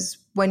else, because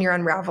when you're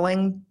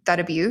unraveling that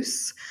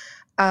abuse,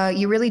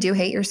 you really do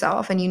hate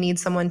yourself, and you need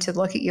someone to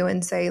look at you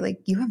and say, like,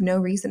 you have no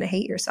reason to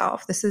hate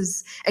yourself.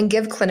 And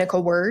give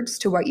clinical words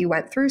to what you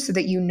went through so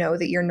that you know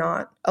that you're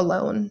not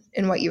alone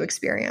in what you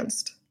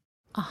experienced.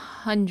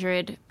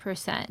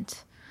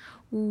 100%.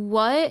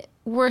 What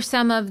were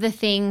some of the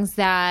things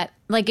that,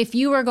 like, if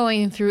you were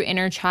going through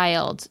inner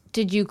child,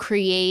 did you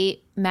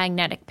create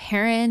magnetic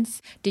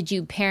parents? Did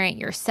you parent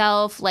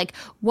yourself? Like,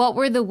 what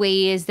were the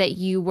ways that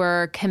you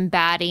were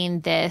combating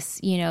this,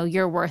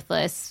 you're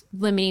worthless,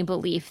 limiting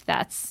belief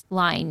that's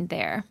lying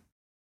there?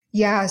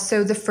 Yeah.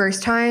 So the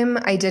first time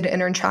I did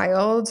inner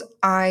child,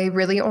 I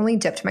really only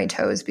dipped my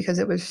toes because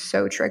it was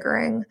so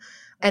triggering.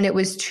 And it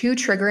was too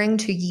triggering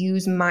to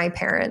use my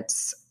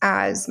parents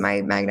as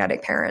my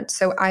magnetic parents.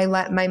 So I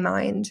let my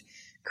mind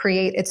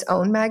create its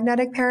own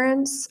magnetic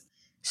parents.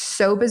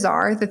 So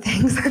bizarre, the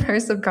things that our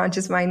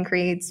subconscious mind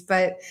creates.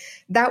 But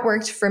that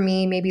worked for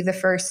me maybe the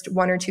first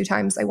 1 or 2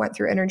 times I went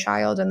through inner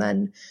child. And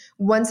then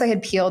once I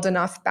had peeled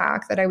enough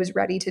back that I was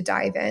ready to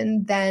dive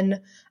in,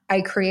 then I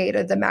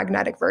created the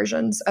magnetic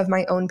versions of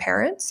my own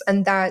parents.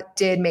 And that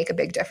did make a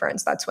big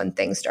difference. That's when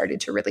things started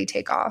to really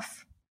take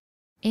off.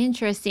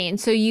 Interesting.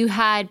 So you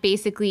had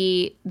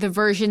basically the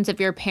versions of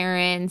your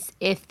parents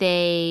if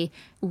they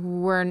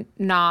were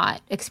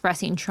not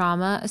expressing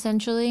trauma,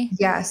 essentially?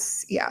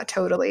 Yes. Yeah,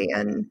 totally.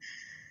 And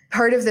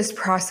part of this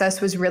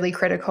process was really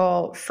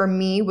critical for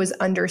me, was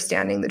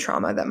understanding the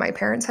trauma that my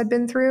parents had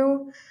been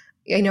through.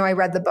 I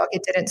read the book,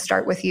 It Didn't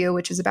Start With You,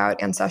 which is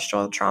about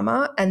ancestral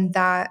trauma. And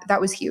that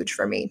was huge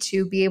for me,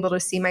 to be able to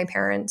see my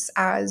parents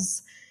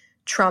as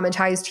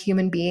traumatized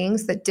human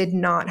beings that did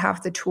not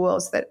have the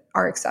tools that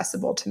are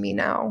accessible to me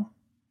now.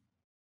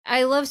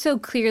 I love so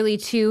clearly,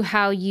 too,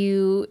 how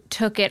you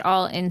took it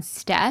all in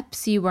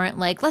steps. You weren't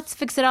like, let's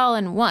fix it all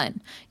in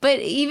one. But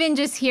even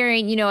just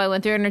hearing, I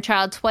went through inner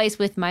child twice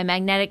with my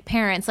magnetic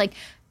parents, like,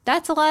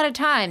 that's a lot of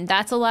time.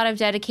 That's a lot of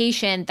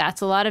dedication.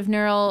 That's a lot of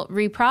neural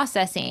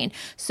reprocessing.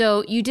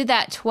 So you did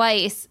that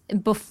twice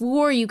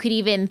before you could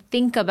even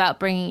think about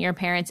bringing your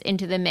parents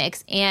into the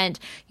mix. And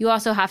you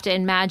also have to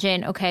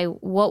imagine, okay,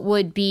 what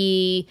would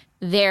be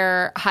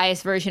their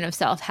highest version of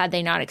self had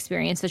they not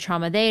experienced the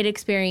trauma they had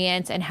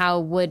experienced, and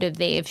how would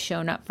they have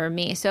shown up for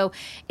me? So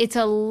it's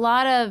a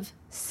lot of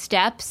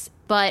steps,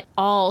 but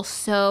all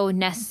so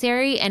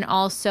necessary and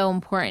all so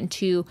important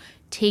to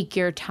take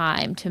your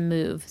time to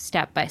move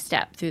step by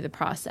step through the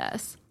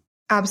process.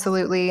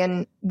 Absolutely.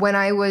 And when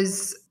I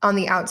was on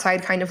the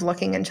outside kind of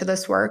looking into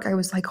this work, I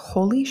was like,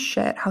 holy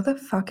shit, how the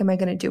fuck am I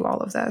going to do all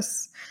of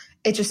this?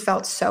 It just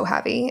felt so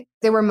heavy.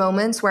 There were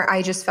moments where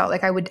I just felt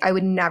like I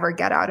would never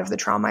get out of the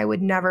trauma. I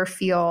would never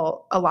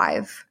feel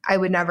alive. I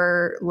would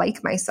never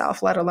like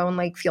myself, let alone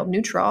like feel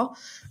neutral.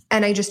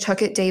 And I just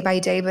took it day by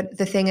day. But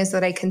the thing is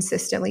that I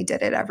consistently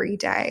did it every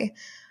day,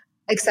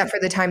 except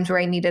for the times where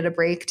I needed a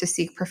break to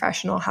seek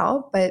professional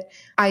help. But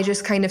I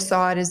just kind of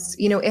saw it as,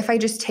 if I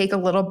just take a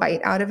little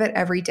bite out of it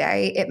every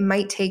day, it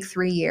might take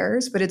 3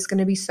 years, but it's going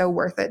to be so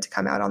worth it to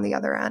come out on the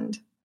other end.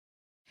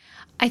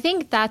 I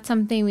think that's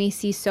something we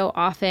see so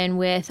often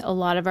with a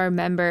lot of our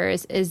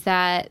members, is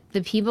that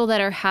the people that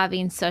are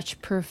having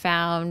such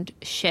profound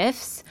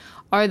shifts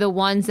are the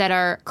ones that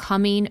are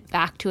coming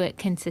back to it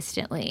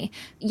consistently.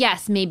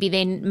 Yes, maybe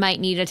they might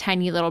need a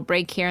tiny little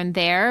break here and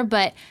there,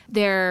 but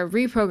they're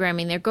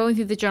reprogramming, they're going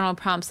through the journal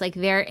prompts, like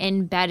they're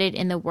embedded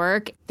in the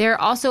work. They're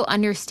also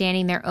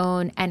understanding their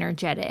own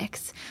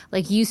energetics.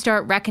 Like you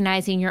start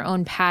recognizing your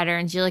own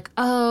patterns. You're like,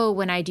 oh,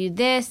 when I do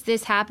this,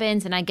 this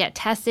happens and I get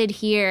tested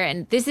here.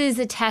 And this is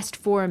a test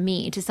for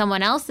me. To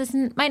someone else, this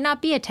might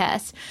not be a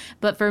test,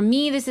 but for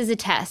me, this is a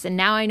test. And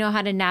now I know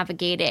how to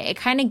navigate it. It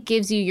kind of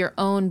gives you your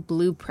own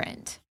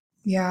blueprint.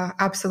 Yeah,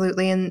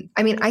 absolutely. And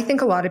I mean, I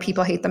think a lot of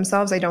people hate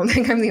themselves. I don't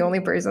think I'm the only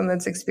person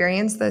that's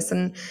experienced this.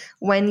 And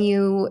when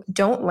you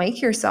don't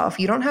like yourself,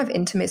 you don't have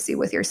intimacy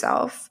with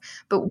yourself.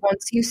 But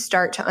once you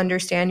start to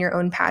understand your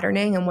own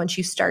patterning, and once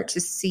you start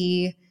to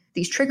see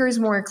these triggers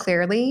more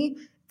clearly,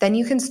 then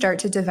you can start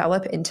to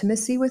develop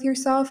intimacy with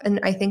yourself. And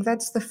I think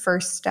that's the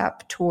first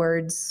step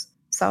towards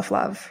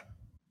self-love.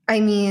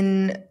 I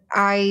mean,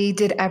 I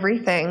did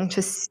everything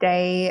to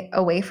stay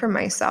away from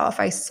myself.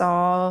 I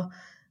saw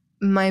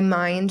my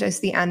mind as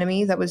the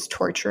enemy that was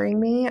torturing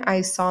me. I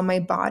saw my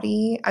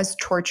body as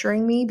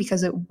torturing me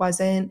because it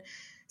wasn't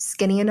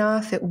skinny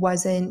enough. It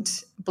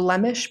wasn't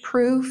blemish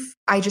proof.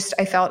 I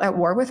felt at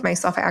war with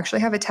myself. I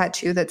actually have a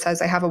tattoo that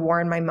says I have a war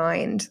in my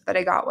mind that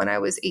I got when I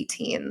was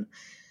 18.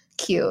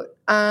 Cute.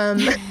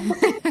 And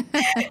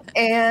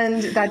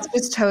that's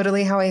just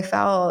totally how I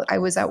felt. I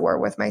was at war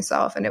with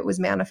myself, and it was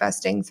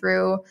manifesting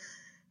through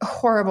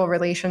horrible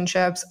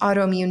relationships,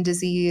 autoimmune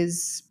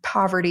disease,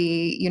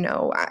 poverty.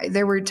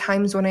 There were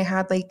times when I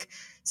had like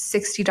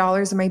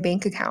 $60 in my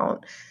bank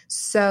account.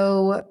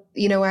 So,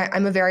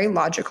 I'm a very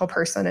logical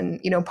person,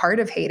 and, part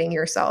of hating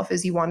yourself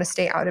is you want to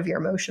stay out of your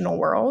emotional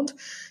world.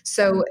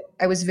 So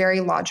I was very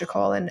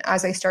logical. And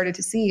as I started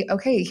to see,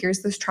 okay,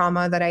 here's this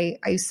trauma that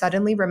I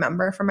suddenly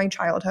remember from my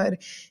childhood.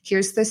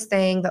 Here's this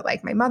thing that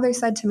like my mother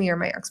said to me or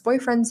my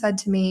ex-boyfriend said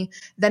to me,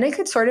 then I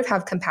could sort of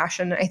have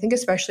compassion. I think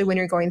especially when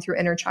you're going through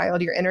inner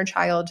child, your inner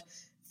child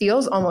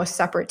feels almost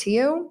separate to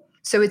you.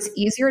 So it's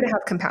easier to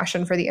have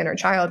compassion for the inner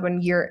child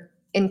when you're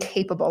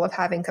incapable of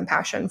having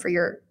compassion for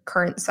your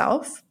current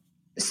self.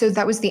 So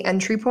that was the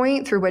entry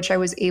point through which I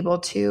was able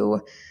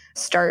to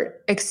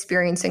start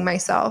experiencing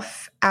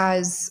myself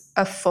as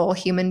a full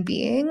human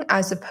being,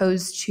 as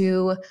opposed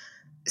to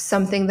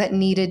something that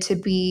needed to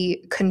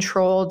be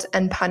controlled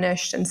and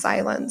punished and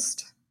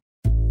silenced.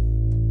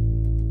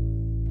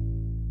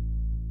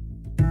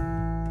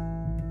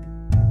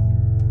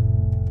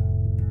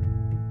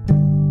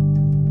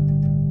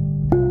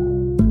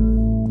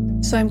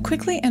 So I'm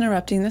quickly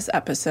interrupting this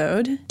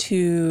episode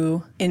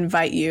to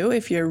invite you,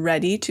 if you're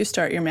ready to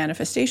start your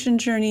manifestation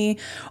journey,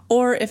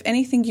 or if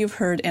anything you've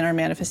heard in our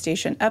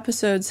manifestation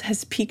episodes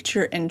has piqued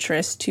your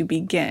interest to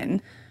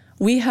begin.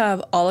 We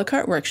have a la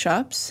carte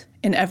workshops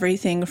in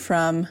everything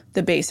from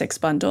the basics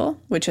bundle,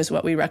 which is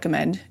what we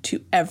recommend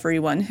to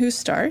everyone who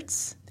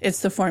starts. It's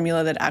the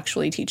formula that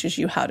actually teaches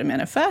you how to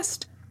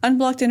manifest,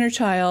 unblocked inner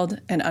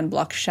child, and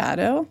unblocked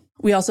shadow.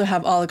 We also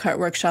have a la carte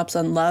workshops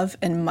on love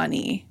and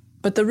money.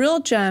 But the real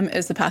gem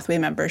is the Pathway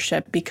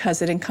membership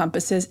because it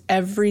encompasses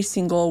every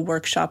single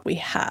workshop we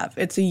have.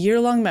 It's a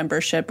year-long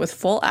membership with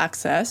full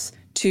access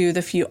to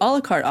the few a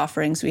la carte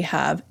offerings we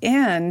have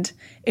and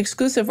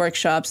exclusive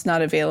workshops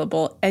not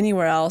available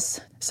anywhere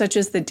else, such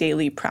as the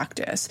daily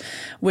practice,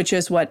 which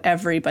is what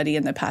everybody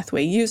in the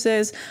Pathway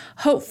uses,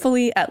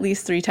 hopefully at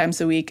least 3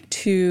 times a week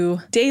to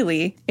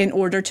daily, in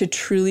order to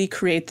truly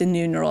create the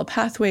new neural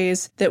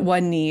pathways that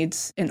one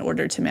needs in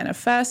order to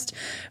manifest,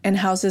 and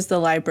houses the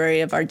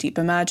library of our deep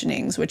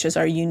imaginings, which is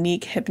our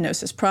unique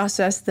hypnosis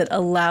process that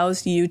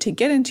allows you to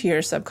get into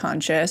your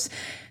subconscious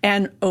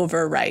and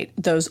overwrite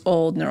those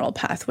old neural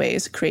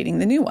pathways, creating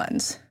the new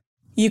ones.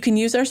 You can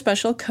use our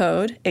special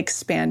code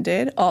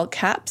EXPANDED, all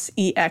caps,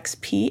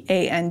 EXPANDED,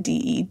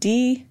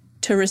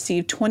 to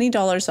receive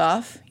 $20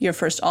 off your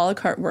first a la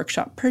carte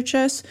workshop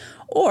purchase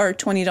or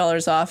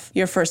 $20 off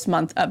your first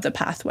month of the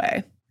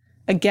Pathway.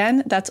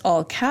 Again, that's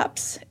all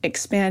caps,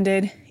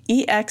 EXPANDED,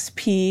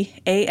 EXPANDED.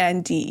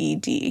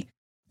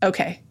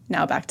 Okay,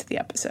 now back to the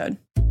episode.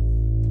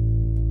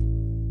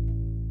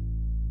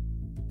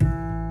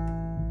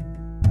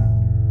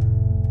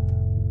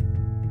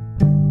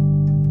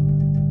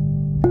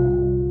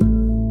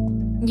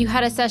 You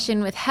had a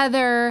session with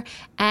Heather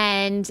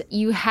and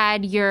you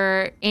had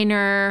your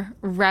inner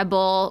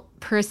rebel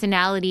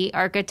personality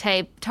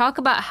archetype. Talk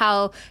about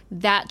how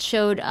that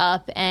showed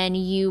up and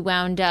you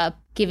wound up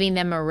giving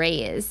them a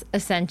raise,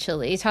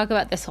 essentially. Talk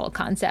about this whole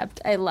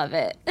concept. I love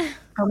it. Oh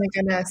my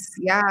goodness.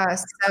 Yeah.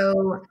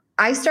 So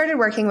I started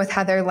working with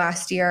Heather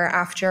last year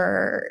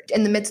after,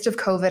 in the midst of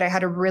COVID, I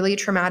had a really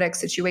traumatic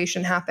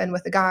situation happen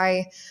with a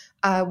guy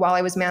while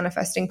I was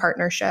manifesting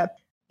partnership.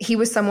 He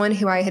was someone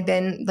who I had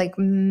been like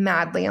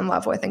madly in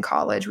love with in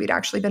college. We'd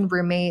actually been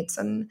roommates,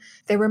 and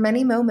there were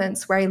many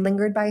moments where I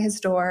lingered by his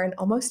door and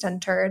almost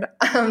entered.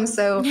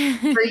 So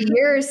for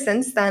years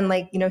since then,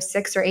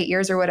 6 or 8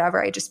 years or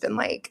whatever, I just been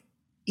like,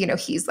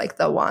 he's like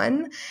the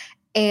one.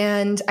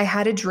 And I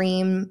had a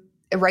dream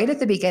right at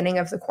the beginning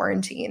of the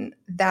quarantine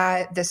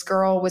that this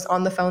girl was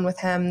on the phone with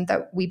him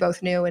that we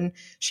both knew. And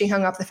she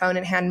hung up the phone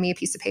and handed me a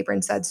piece of paper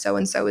and said,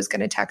 so-and-so is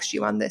going to text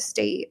you on this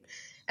date.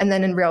 And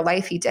then in real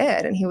life, he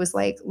did. And he was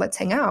like, let's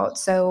hang out.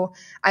 So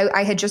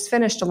I had just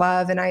finished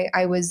love and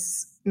I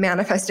was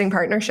manifesting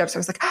partnerships. I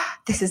was like,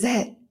 this is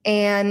it.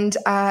 And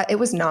it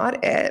was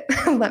not it.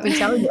 Let me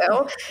tell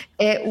you,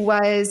 it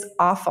was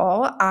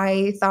awful.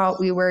 I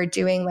thought we were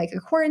doing like a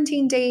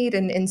quarantine date.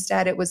 And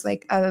instead it was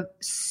like a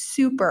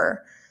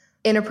super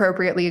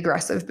inappropriately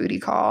aggressive booty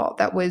call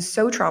that was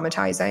so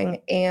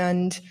traumatizing.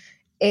 And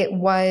it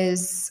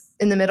was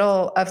in the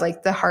middle of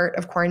like the heart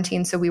of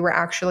quarantine. So we were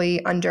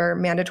actually under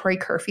mandatory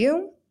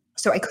curfew.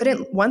 So I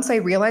couldn't, once I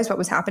realized what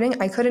was happening,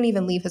 I couldn't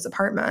even leave his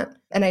apartment.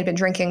 And I'd been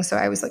drinking. So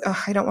I was like,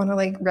 I don't want to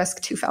like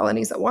risk 2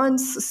 felonies at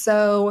once.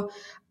 So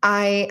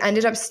I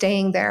ended up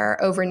staying there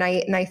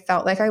overnight, and I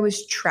felt like I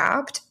was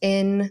trapped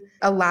in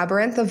a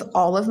labyrinth of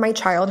all of my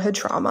childhood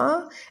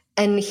trauma.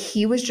 And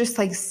he was just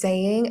like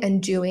saying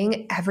and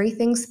doing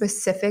everything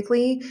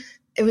specifically.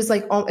 It was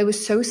like, it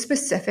was so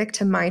specific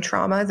to my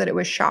trauma that it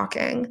was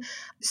shocking.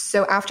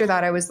 So after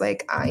that, I was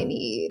like, I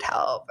need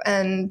help,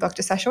 and booked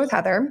a session with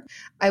Heather.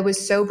 I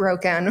was so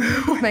broken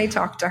when I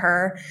talked to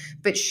her,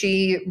 but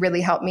she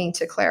really helped me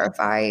to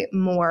clarify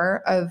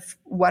more of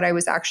what I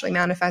was actually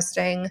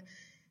manifesting.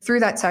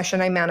 Through that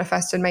session, I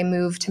manifested my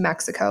move to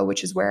Mexico,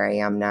 which is where I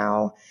am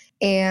now.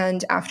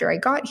 And after I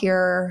got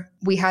here,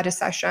 we had a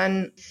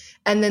session.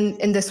 And then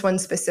in this one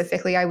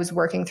specifically, I was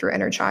working through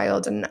inner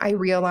child, and I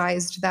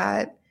realized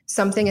that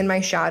something in my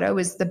shadow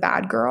is the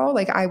bad girl.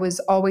 Like, I was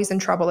always in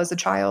trouble as a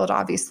child,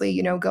 obviously,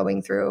 you know,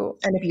 going through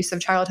an abusive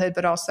childhood,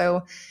 but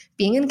also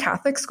being in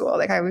Catholic school.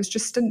 Like, I was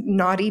just a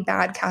naughty,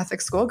 bad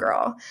Catholic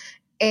schoolgirl.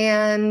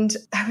 And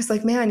I was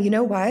like, man, you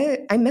know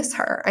what? I miss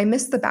her. I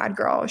miss the bad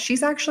girl.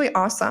 She's actually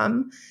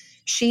awesome.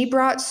 She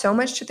brought so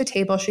much to the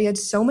table. She had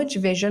so much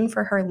vision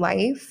for her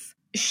life.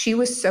 She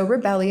was so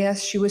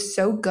rebellious. She was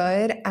so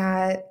good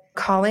at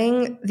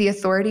calling the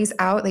authorities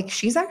out. Like,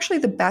 she's actually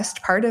the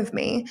best part of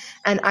me.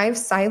 And I've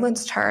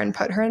silenced her and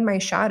put her in my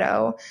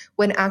shadow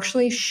when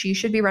actually she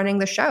should be running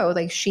the show.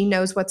 Like, she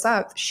knows what's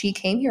up. She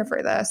came here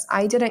for this.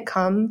 I didn't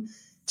come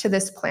to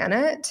this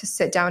planet to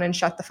sit down and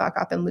shut the fuck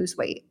up and lose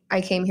weight. I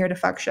came here to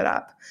fuck shit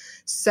up.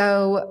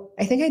 So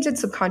I think I did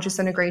subconscious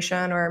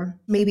integration, or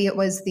maybe it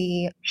was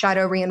the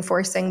shadow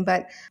reinforcing,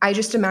 but I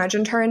just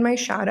imagined her in my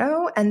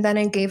shadow. And then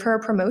I gave her a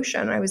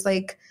promotion. I was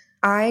like,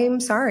 I'm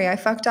sorry, I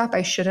fucked up.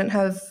 I shouldn't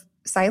have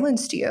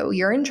silenced you.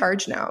 You're in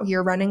charge now.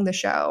 You're running the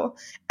show.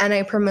 And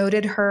I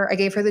promoted her. I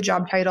gave her the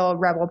job title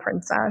Rebel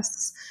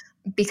Princess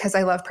because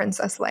I love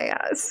Princess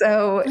Leia.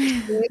 So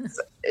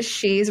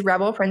she's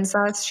Rebel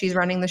Princess. She's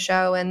running the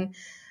show. And,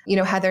 you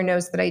know, Heather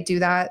knows that I do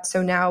that.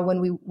 So now when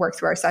we work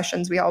through our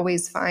sessions, we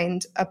always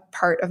find a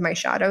part of my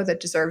shadow that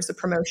deserves a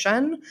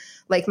promotion.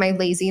 Like, my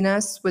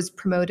laziness was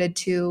promoted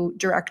to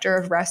Director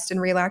of Rest and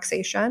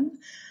Relaxation.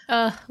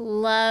 Oh,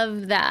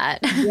 love that.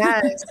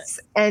 Yes.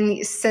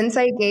 And since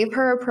I gave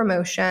her a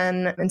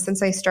promotion, and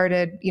since I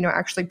started, you know,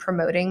 actually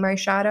promoting my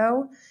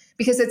shadow,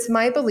 because it's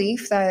my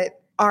belief that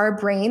our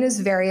brain is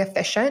very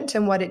efficient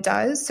in what it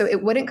does. So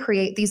it wouldn't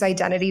create these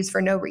identities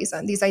for no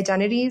reason. These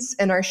identities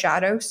in our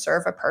shadow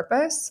serve a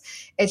purpose.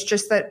 It's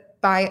just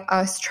that by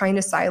us trying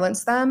to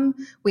silence them,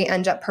 we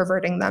end up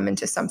perverting them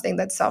into something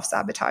that's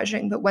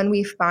self-sabotaging. But when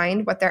we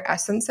find what their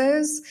essence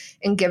is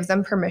and give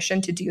them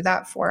permission to do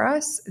that for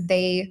us,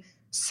 they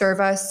serve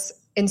us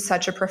in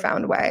such a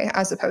profound way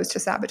as opposed to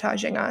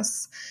sabotaging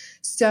us.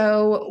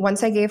 So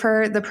once I gave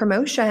her the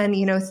promotion,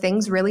 you know,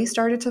 things really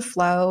started to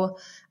flow.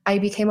 I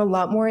became a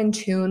lot more in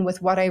tune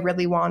with what I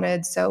really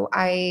wanted. So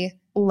I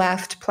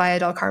left Playa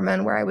del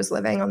Carmen, where I was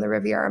living on the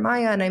Riviera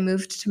Maya, and I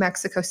moved to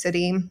Mexico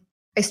City.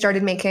 I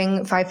started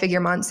making 5-figure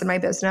months in my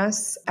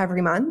business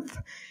every month.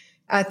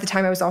 At the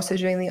time, I was also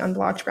doing the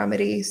Unblocked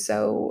Remedy.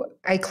 So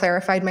I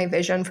clarified my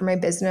vision for my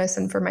business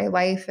and for my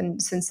life.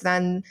 And since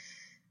then,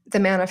 the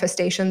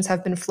manifestations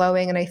have been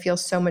flowing, and I feel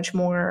so much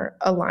more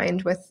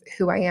aligned with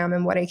who I am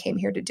and what I came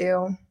here to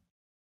do.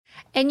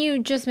 And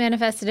you just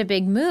manifested a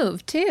big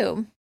move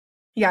too.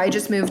 Yeah, I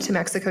just moved to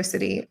Mexico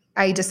City.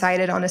 I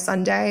decided on a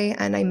Sunday,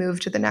 and I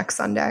moved to the next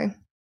Sunday.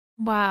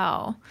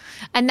 Wow.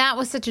 And that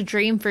was such a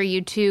dream for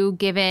you too,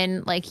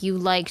 given like you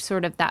liked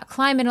sort of that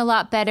climate a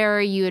lot better.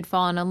 You had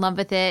fallen in love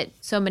with it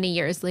so many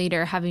years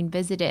later, having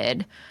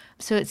visited.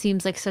 So it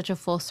seems like such a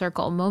full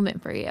circle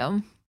moment for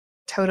you.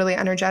 Totally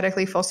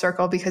energetically full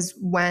circle, because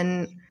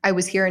when I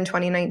was here in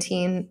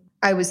 2019,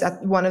 I was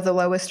at one of the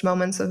lowest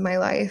moments of my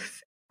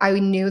life. I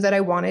knew that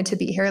I wanted to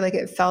be here. Like,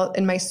 it felt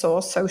in my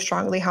soul so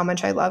strongly how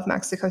much I love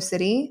Mexico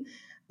City.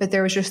 But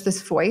there was just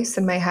this voice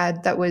in my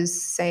head that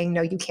was saying,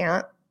 no, you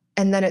can't.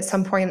 And then at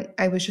some point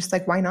I was just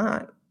like, why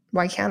not?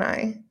 Why can't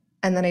I?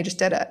 And then I just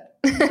did it.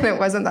 And it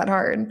wasn't that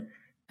hard.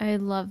 I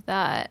love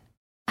that.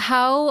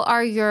 How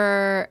are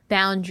your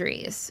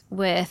boundaries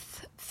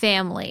with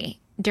family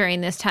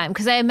during this time?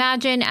 Because I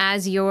imagine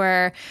as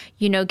you're,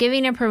 you know,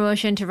 giving a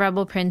promotion to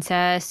Rebel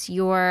Princess,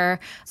 you're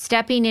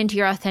stepping into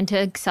your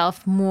authentic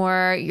self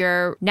more,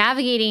 you're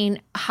navigating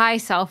high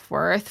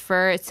self-worth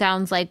for, it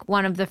sounds like,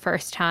 one of the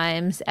first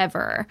times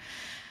ever.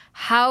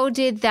 How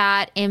did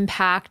that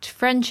impact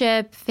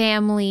friendship,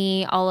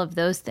 family, all of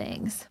those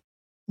things?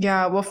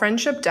 Yeah, well,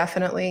 friendship,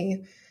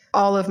 definitely.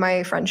 All of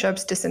my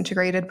friendships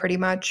disintegrated pretty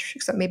much,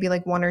 except maybe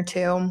like one or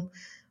two.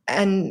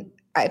 And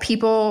I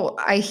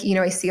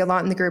see a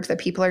lot in the group that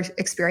people are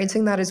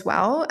experiencing that as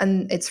well.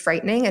 And it's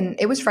frightening. And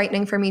it was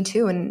frightening for me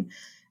too. And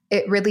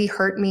it really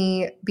hurt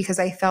me because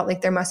I felt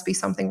like there must be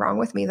something wrong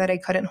with me, that I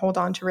couldn't hold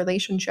on to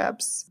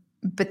relationships.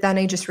 But then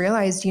I just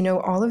realized, you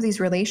know, all of these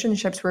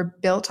relationships were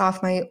built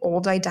off my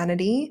old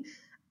identity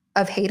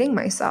of hating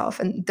myself.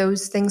 And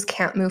those things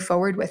can't move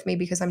forward with me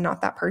because I'm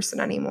not that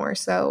person anymore.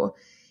 So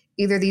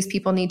either these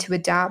people need to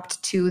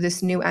adapt to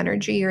this new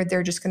energy, or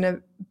they're just going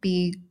to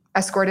be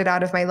escorted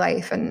out of my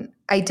life. And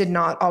I did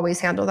not always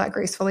handle that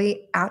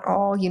gracefully at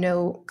all.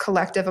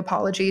 Collective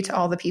apology to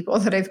all the people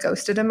that I've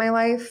ghosted in my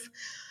life.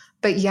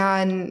 But yeah,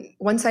 and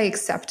once I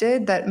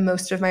accepted that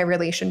most of my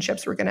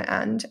relationships were going to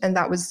end and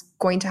that was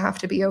going to have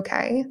to be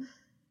okay,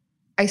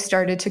 I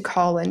started to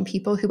call in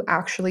people who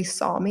actually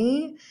saw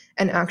me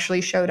and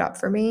actually showed up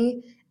for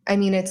me. I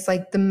mean, it's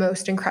like the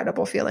most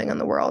incredible feeling in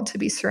the world to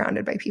be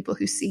surrounded by people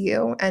who see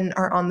you and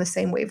are on the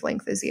same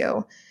wavelength as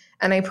you.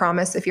 And I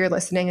promise, if you're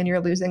listening and you're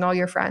losing all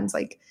your friends,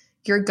 like,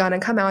 you're going to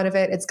come out of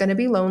it. It's going to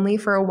be lonely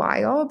for a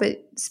while,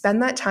 but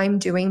spend that time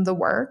doing the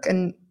work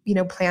and,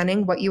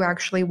 planning what you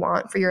actually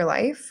want for your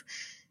life,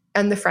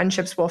 and the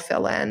friendships will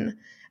fill in.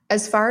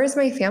 As far as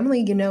my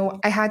family,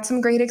 I had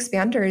some great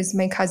expanders.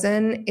 My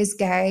cousin is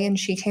gay and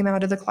she came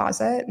out of the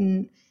closet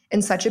and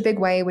in such a big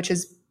way, which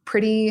is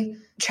pretty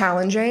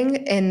challenging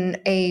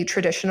in a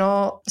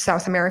traditional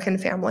South American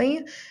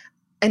family.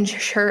 And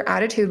her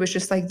attitude was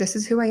just like, this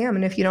is who I am.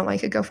 And if you don't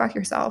like it, go fuck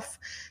yourself.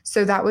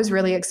 So that was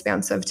really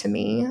expansive to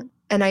me.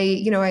 And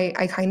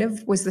I kind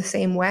of was the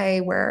same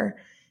way, where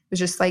it was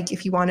just like,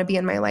 if you want to be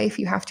in my life,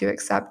 you have to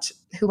accept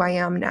who I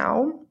am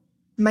now.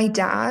 My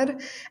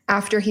dad,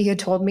 after he had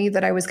told me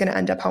that I was going to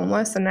end up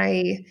homeless, and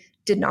I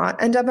did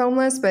not end up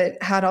homeless,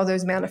 but had all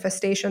those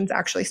manifestations,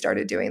 actually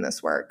started doing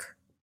this work.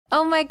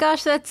 Oh my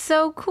gosh, that's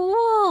so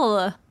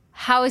cool.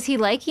 How is he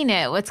liking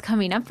it? What's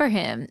coming up for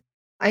him?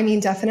 I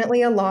mean,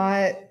 definitely a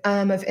lot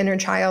of inner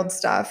child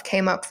stuff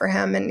came up for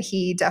him, and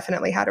he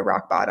definitely had a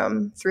rock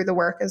bottom through the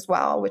work as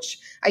well, which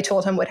I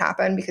told him would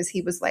happen because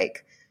he was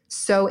like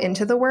so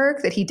into the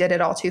work that he did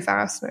it all too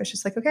fast. And I was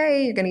just like,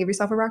 okay, you're going to give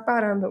yourself a rock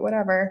bottom, but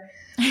whatever.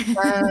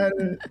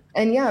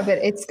 And yeah, but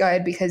it's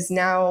good because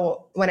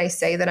now when I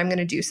say that I'm going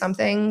to do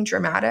something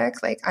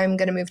dramatic, like I'm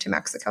going to move to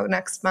Mexico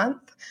next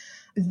month,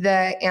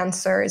 the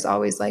answer is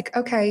always like,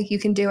 okay, you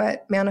can do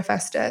it,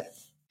 manifest it.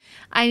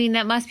 I mean,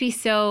 that must be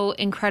so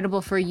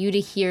incredible for you to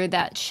hear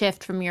that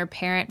shift from your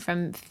parent,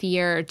 from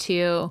fear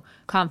to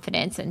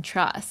confidence and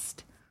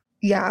trust.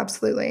 Yeah,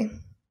 absolutely.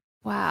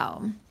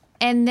 Wow.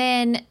 And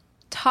then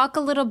talk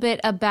a little bit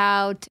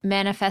about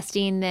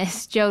manifesting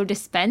this Joe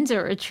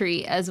Dispenza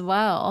retreat as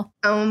well.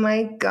 Oh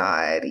my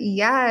God.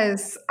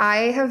 Yes.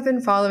 I have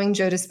been following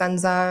Joe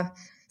Dispenza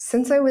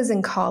since I was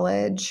in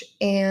college,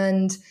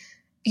 and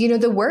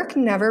the work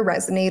never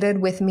resonated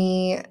with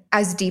me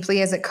as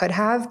deeply as it could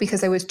have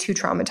because I was too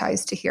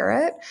traumatized to hear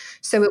it.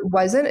 So it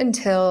wasn't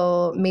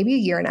until maybe a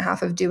year and a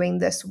half of doing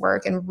this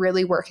work and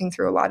really working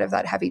through a lot of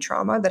that heavy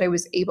trauma that I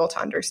was able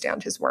to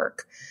understand his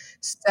work.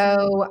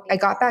 So I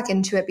got back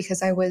into it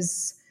because I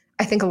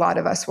think a lot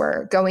of us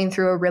were going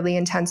through a really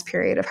intense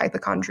period of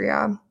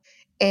hypochondria,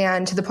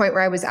 and to the point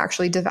where I was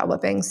actually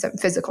developing some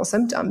physical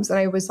symptoms. And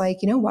I was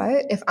like, you know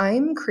what? If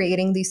I'm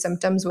creating these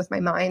symptoms with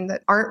my mind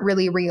that aren't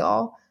really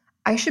real,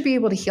 I should be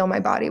able to heal my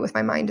body with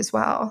my mind as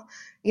well.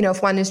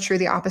 If one is true,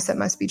 the opposite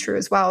must be true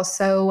as well.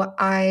 So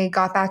I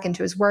got back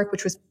into his work,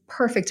 which was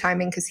perfect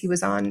timing because he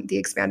was on the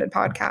Expanded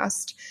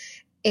podcast.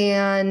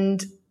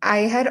 And I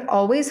had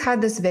always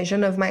had this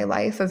vision of my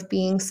life of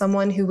being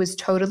someone who was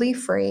totally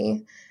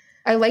free.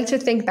 I like to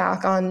think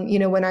back on,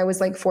 when I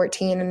was like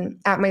 14 and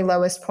at my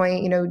lowest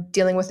point,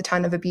 dealing with a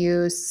ton of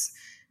abuse,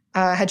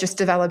 had just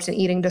developed an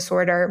eating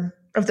disorder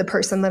of the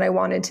person that I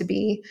wanted to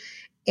be,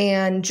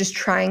 and just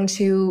trying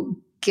to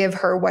give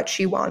her what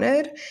she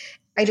wanted.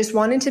 I just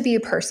wanted to be a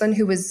person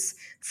who was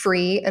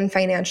free and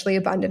financially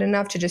abundant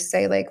enough to just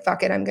say like,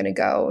 fuck it, I'm going to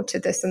go to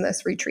this and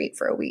this retreat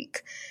for a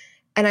week.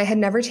 And I had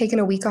never taken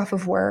a week off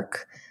of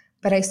work,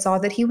 but I saw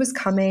that he was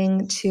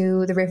coming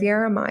to the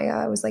Riviera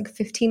Maya. It was like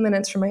 15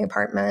 minutes from my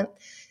apartment.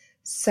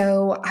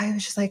 So I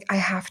was just like, I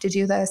have to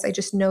do this. I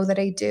just know that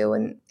I do.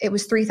 And it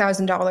was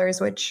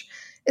 $3,000, which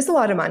is a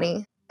lot of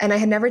money. And I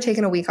had never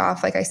taken a week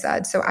off, like I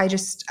said. So I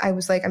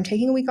was like, I'm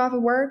taking a week off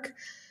of work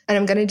and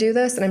I'm going to do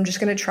this. And I'm just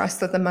going to trust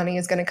that the money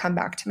is going to come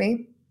back to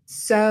me.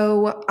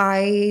 So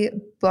I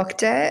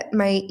booked it.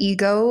 My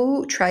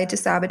ego tried to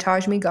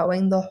sabotage me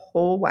going the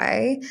whole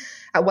way.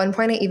 At one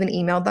point, I even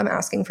emailed them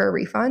asking for a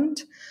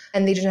refund,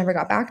 and they just never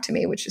got back to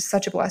me, which is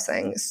such a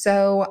blessing.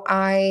 So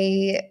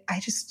I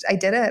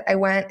did it. I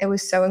went. It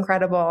was so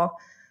incredible.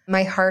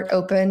 My heart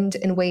opened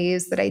in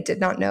ways that I did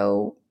not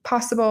know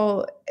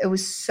possible. It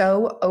was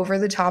so over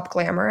the top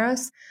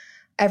glamorous.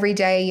 Every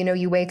day,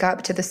 you wake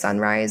up to the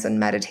sunrise and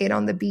meditate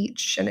on the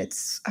beach, and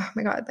it's, oh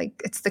my God,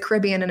 like it's the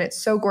Caribbean and it's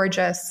so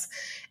gorgeous.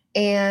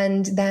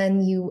 And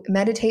then you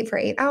meditate for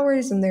 8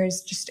 hours and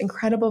there's just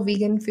incredible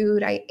vegan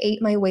food. I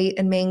ate my weight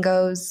in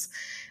mangoes,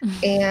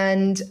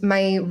 and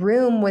my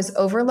room was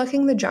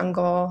overlooking the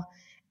jungle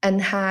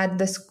and had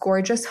this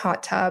gorgeous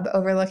hot tub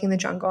overlooking the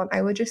jungle. And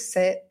I would just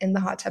sit in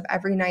the hot tub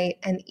every night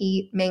and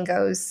eat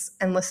mangoes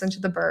and listen to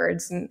the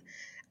birds. And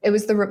it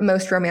was the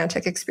most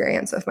romantic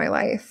experience of my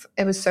life.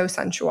 It was so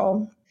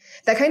sensual.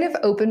 That kind of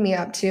opened me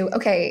up to,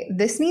 okay,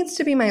 this needs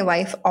to be my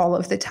life all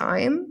of the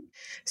time.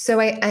 So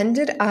I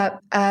ended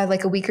up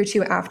like a week or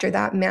two after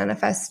that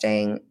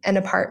manifesting an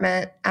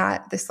apartment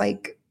at this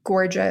like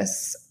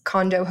gorgeous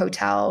condo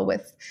hotel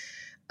with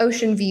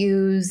ocean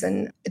views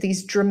and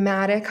these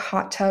dramatic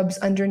hot tubs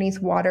underneath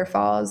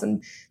waterfalls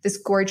and this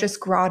gorgeous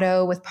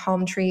grotto with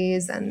palm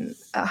trees and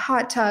a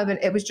hot tub. And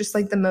it was just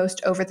like the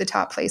most over the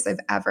top place I've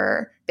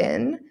ever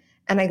been.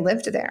 And I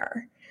lived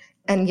there.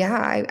 And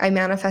yeah, I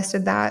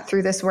manifested that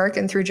through this work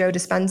and through Joe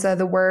Dispenza.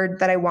 The word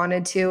that I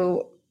wanted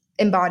to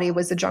embody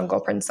was a jungle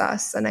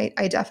princess. And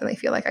I definitely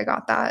feel like I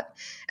got that.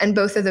 And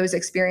both of those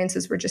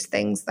experiences were just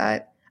things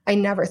that I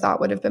never thought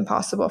would have been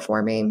possible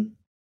for me.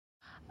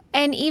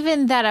 And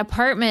even that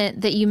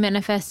apartment that you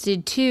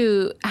manifested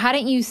too,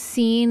 hadn't you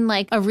seen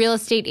like a real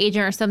estate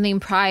agent or something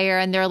prior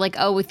and they're like,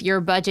 oh, with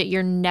your budget,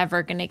 you're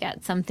never going to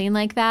get something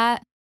like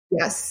that?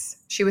 Yes,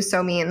 she was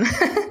so mean.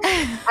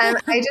 And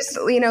I just,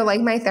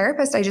 like my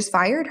therapist, I just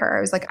fired her.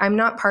 I was like, I'm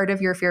not part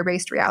of your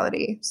fear-based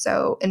reality.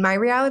 So in my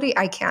reality,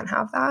 I can't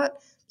have that.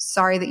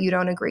 Sorry that you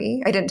don't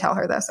agree. I didn't tell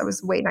her this. I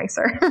was way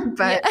nicer.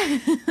 But,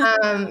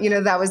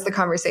 that was the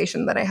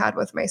conversation that I had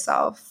with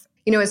myself.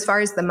 As far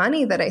as the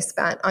money that I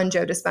spent on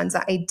Joe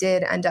Dispenza, I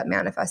did end up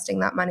manifesting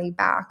that money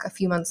back a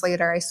few months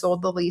later. I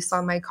sold the lease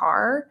on my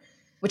car,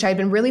 which I'd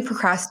been really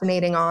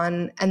procrastinating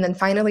on. And then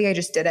finally I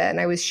just did it. And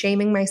I was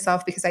shaming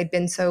myself because I'd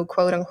been so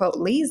quote unquote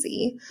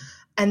lazy.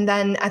 And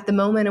then at the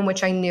moment in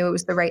which I knew it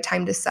was the right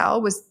time to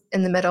sell was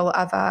in the middle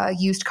of a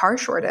used car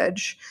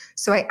shortage.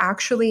 So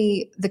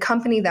the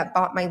company that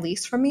bought my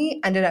lease from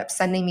me ended up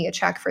sending me a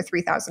check for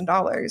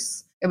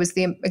 $3,000. It was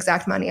the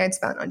exact money I'd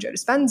spent on Joe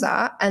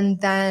Dispenza.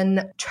 And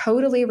then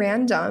totally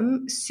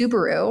random,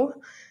 Subaru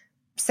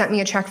sent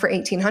me a check for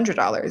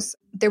 $1,800.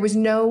 There was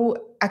no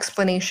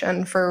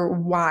explanation for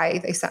why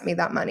they sent me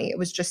that money. It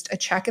was just a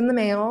check in the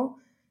mail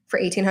for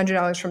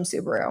 $1,800 from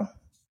Subaru.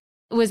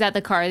 Was that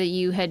the car that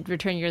you had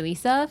returned your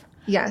lease of?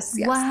 Yes.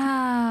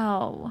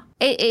 Wow.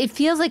 It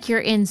feels like you're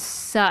in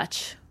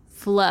such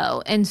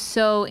flow and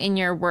so in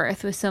your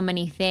worth with so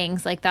many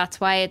things. Like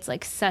that's why it's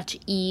like such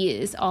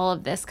ease, all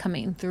of this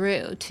coming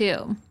through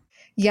too.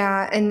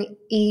 Yeah. And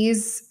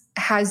ease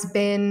has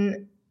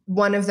been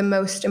one of the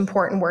most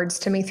important words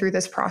to me through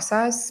this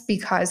process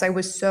because I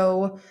was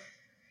so,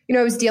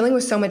 I was dealing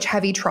with so much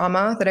heavy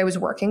trauma that I was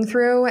working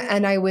through,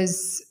 and I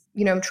was,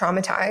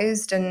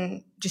 traumatized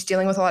and just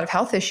dealing with a lot of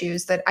health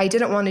issues that I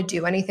didn't want to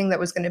do anything that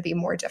was going to be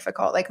more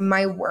difficult. Like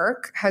my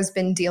work has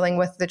been dealing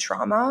with the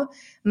trauma.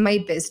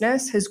 My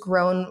business has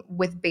grown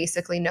with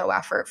basically no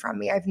effort from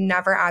me. I've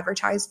never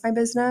advertised my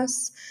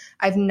business.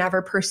 I've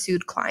never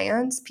pursued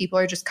clients. People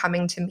are just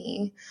coming to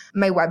me.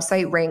 My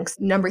website ranks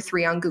number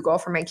 3 on Google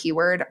for my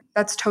keyword.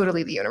 That's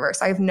totally the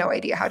universe. I have no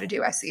idea how to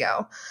do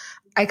SEO.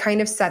 I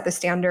kind of set the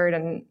standard,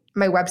 and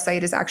my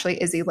website is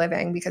actually Izzy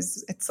Living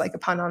because it's like a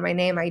pun on my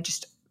name.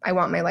 I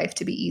want my life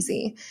to be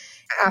easy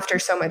after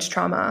so much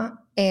trauma.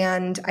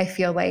 And I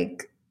feel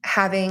like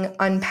having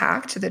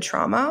unpacked the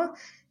trauma,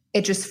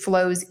 it just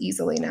flows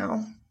easily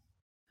now.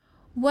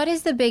 What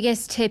is the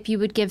biggest tip you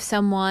would give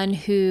someone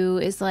who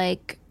is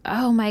like,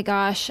 oh my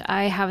gosh,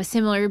 I have a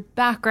similar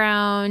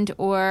background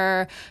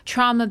or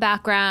trauma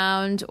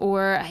background,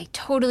 or I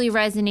totally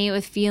resonate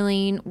with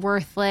feeling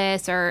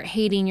worthless or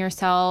hating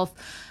yourself?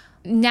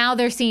 Now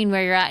they're seeing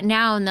where you're at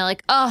now and they're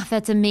like, oh,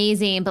 that's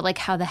amazing. But like,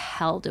 how the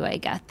hell do I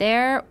get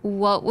there?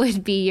 What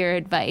would be your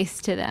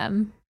advice to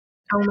them?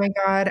 Oh my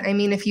God. I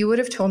mean, if you would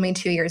have told me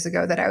 2 years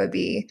ago that I would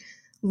be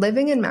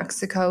living in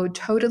Mexico,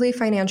 totally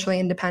financially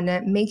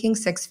independent, making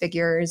 6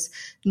 figures,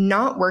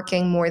 not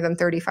working more than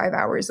 35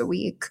 hours a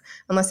week,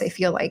 unless I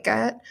feel like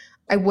it,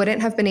 I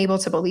wouldn't have been able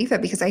to believe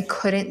it because I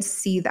couldn't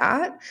see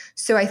that.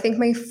 So I think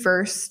my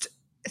first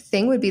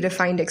thing would be to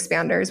find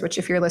expanders, which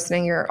if you're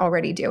listening, you're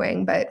already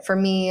doing. But for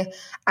me,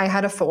 I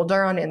had a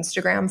folder on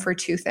Instagram for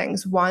 2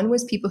 things. One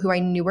was people who I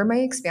knew were my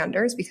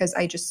expanders because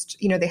I just,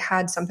 they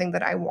had something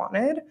that I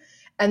wanted.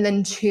 And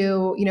then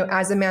 2,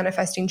 as a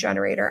manifesting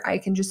generator, I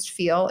can just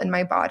feel in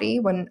my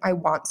body when I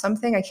want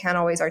something. I can't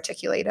always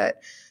articulate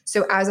it.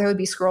 So as I would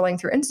be scrolling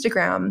through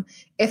Instagram,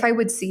 if I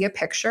would see a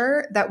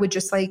picture that would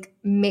just like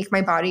make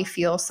my body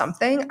feel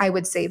something, I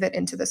would save it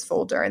into this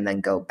folder and then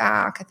go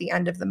back at the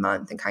end of the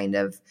month and kind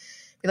of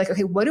be like,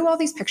 okay, what do all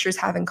these pictures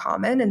have in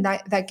common? And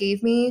that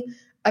gave me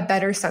a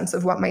better sense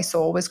of what my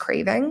soul was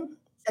craving.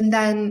 And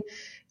then,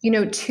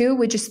 2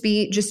 would just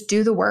be, just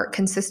do the work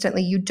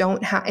consistently.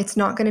 It's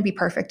not going to be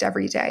perfect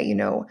every day.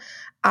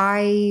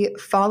 I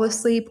fall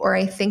asleep, or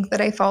I think that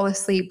I fall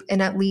asleep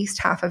in at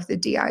least half of the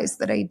DIs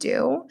that I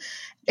do.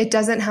 It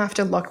doesn't have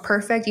to look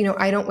perfect.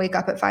 I don't wake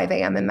up at 5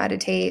 a.m. and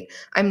meditate.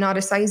 I'm not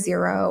a size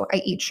 0.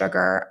 I eat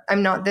sugar.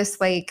 I'm not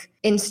this like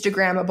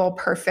Instagrammable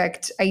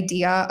perfect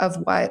idea of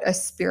what a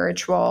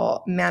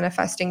spiritual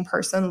manifesting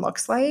person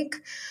looks like.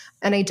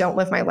 And I don't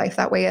live my life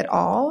that way at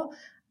all.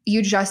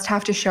 You just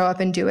have to show up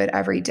and do it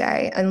every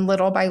day. And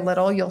little by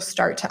little, you'll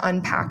start to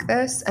unpack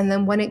this. And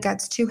then when it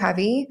gets too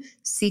heavy,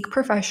 seek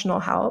professional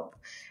help.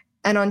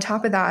 And on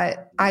top of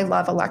that, I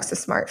love Alexa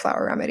Smart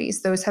Flower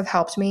Remedies. Those have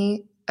helped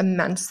me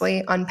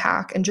immensely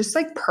unpack and just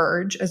like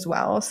purge as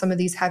well some of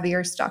these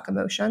heavier stuck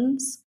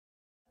emotions.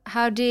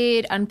 How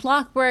did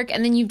Unblock work?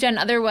 And then you've done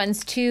other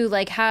ones too,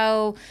 like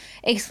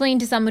explain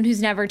to someone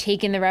who's never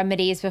taken the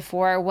remedies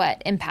before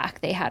what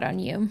impact they had on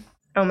you.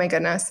 Oh my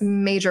goodness.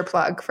 Major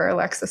plug for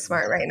Alexa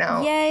Smart right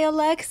now. Yay,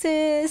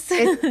 Alexis.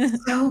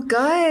 It's so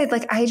good.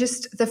 Like I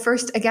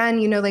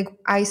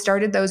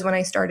started those when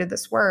I started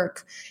this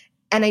work,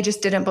 and I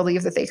just didn't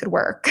believe that they could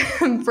work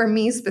for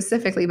me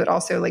specifically, but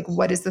also like,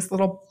 what is this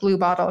little blue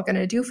bottle going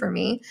to do for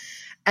me?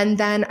 And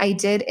then I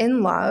did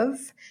In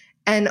Love.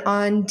 And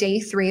on day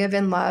 3 of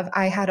In Love,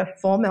 I had a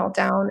full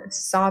meltdown,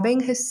 sobbing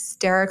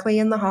hysterically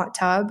in the hot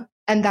tub.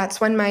 And that's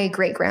when my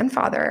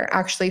great-grandfather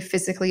actually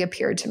physically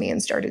appeared to me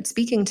and started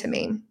speaking to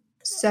me.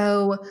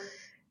 So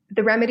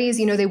the remedies,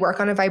 they work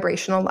on a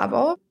vibrational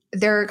level.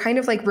 They're kind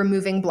of like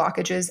removing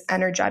blockages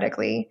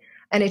energetically.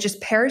 And it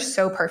just pairs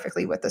so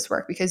perfectly with this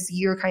work because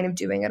you're kind of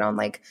doing it on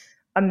like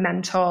a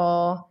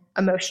mental,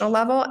 emotional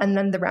level. And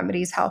then the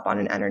remedies help on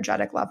an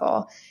energetic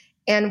level.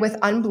 And with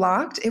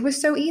Unblocked, it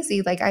was so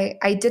easy. Like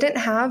I didn't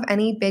have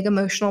any big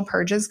emotional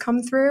purges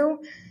come through.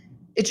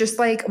 It just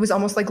like was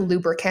almost like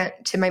lubricant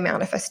to my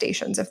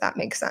manifestations, if that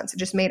makes sense. It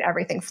just made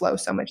everything flow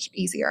so much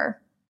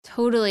easier.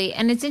 Totally.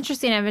 And it's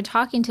interesting. I've been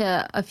talking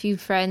to a few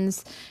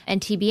friends and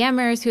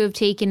TBMers who have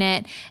taken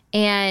it.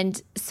 And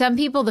some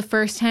people, the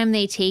first time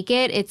they take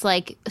it, it's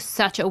like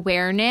such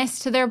awareness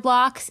to their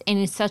blocks and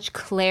it's such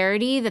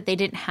clarity that they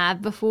didn't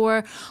have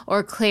before,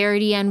 or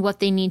clarity on what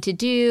they need to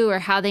do or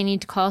how they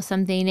need to call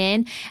something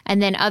in.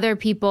 And then other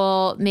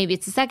people, maybe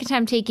it's the second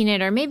time taking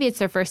it, or maybe it's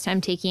their first time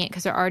taking it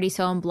because they're already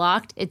so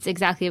unblocked. It's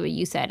exactly what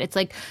you said. It's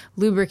like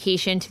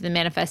lubrication to the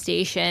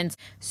manifestations,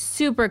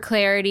 super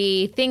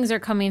clarity. Things are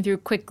coming through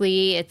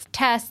quickly. It's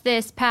test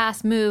this,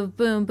 pass, move,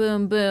 boom,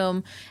 boom,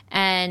 boom.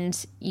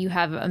 And you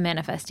have a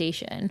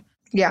manifestation.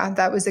 Yeah,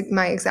 that was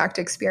my exact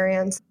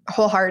experience.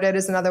 Wholehearted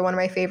is another one of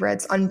my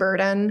favorites.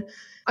 Unburden.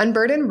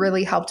 Unburden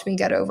really helped me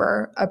get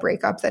over a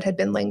breakup that had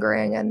been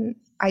lingering. And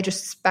I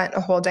just spent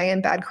a whole day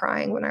in bed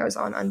crying when I was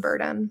on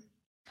Unburden.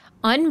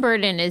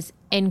 Unburden is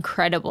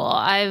incredible.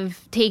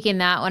 I've taken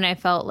that when I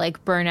felt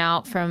like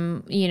burnout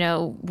from,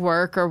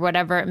 work or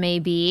whatever it may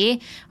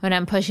be. When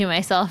I'm pushing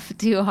myself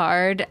too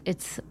hard,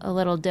 it's a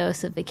little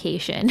dose of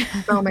vacation.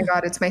 Oh my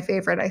God, it's my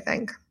favorite, I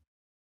think.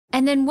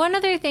 And then one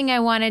other thing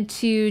I wanted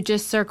to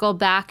just circle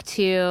back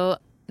to,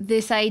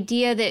 this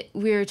idea that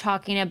we were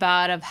talking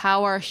about of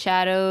how our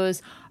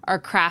shadows are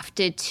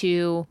crafted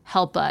to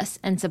help us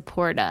and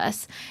support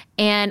us.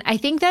 And I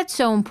think that's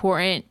so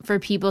important for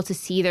people to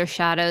see their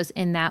shadows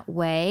in that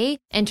way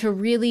and to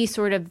really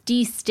sort of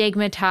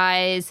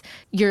destigmatize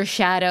your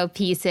shadow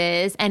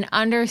pieces and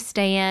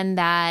understand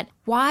that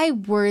why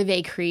were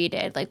they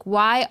created? Like,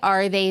 why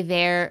are they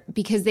there?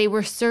 Because they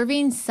were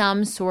serving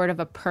some sort of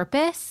a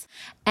purpose.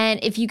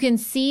 And if you can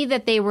see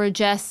that they were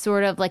just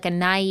sort of like a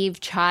naive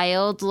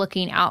child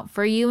looking out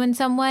for you in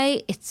some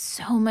way, it's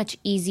so much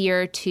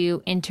easier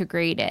to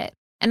integrate it.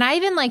 And I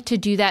even like to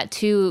do that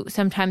too,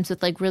 sometimes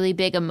with like really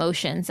big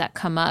emotions that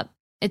come up.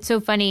 It's so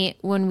funny,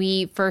 when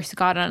we first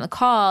got on the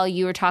call,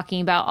 you were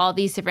talking about all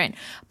these different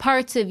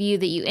parts of you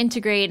that you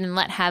integrate and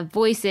let have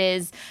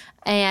voices.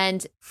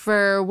 And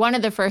for one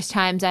of the first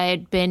times I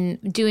had been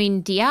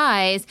doing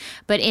DIs,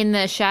 but in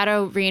the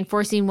shadow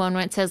reinforcing one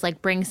where it says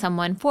like bring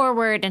someone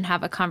forward and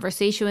have a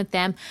conversation with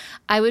them,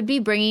 I would be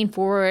bringing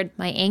forward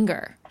my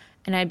anger.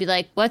 And I'd be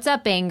like, what's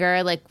up,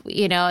 anger? Like,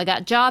 I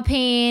got jaw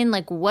pain.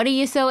 Like, what are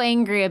you so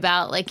angry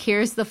about? Like,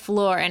 here's the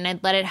floor. And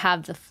I'd let it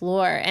have the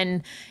floor.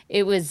 And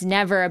it was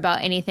never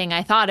about anything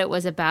I thought it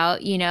was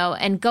about,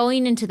 and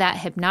going into that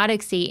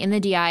hypnotic state in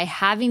the DI,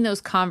 having those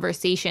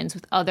conversations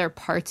with other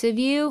parts of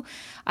you,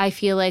 I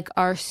feel like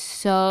are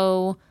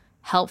so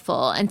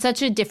helpful and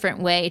such a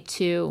different way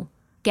to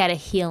get a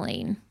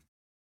healing.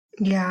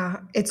 Yeah,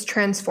 it's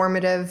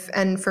transformative.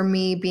 And for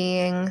me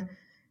being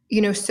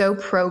so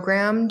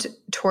programmed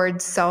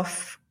towards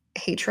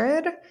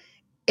self-hatred,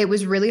 it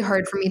was really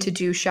hard for me to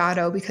do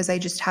shadow because I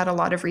just had a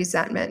lot of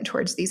resentment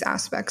towards these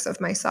aspects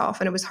of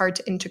myself. And it was hard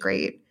to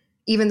integrate,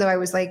 even though I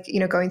was like,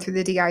 going through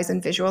the DIs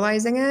and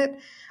visualizing it.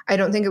 I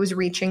don't think it was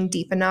reaching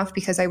deep enough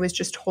because I was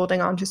just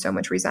holding on to so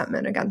much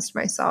resentment against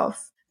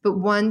myself. But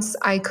once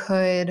I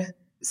could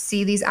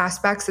see these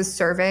aspects as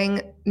serving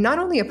not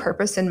only a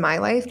purpose in my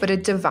life, but a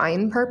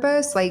divine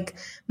purpose. Like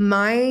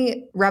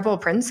my rebel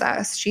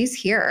princess, she's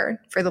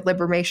here for the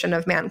liberation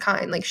of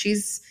mankind. Like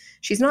she's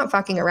not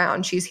fucking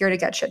around. She's here to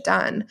get shit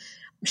done.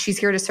 She's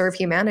here to serve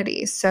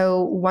humanity.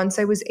 So once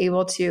I was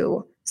able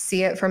to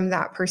see it from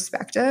that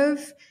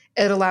perspective,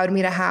 it allowed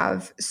me to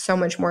have so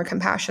much more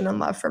compassion and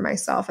love for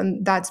myself.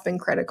 And that's been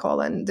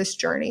critical in this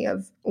journey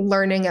of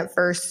learning at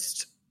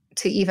first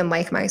to even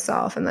like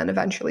myself and then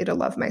eventually to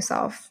love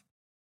myself.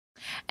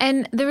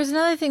 And there was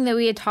another thing that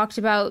we had talked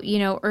about,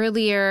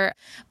 earlier,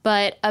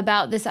 but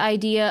about this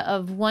idea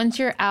of once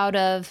you're out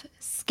of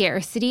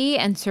scarcity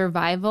and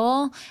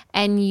survival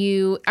and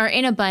you are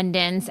in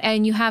abundance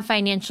and you have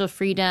financial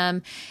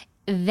freedom,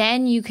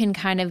 then you can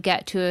kind of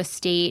get to a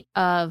state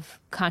of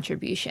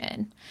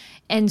contribution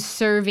and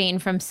serving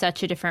from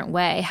such a different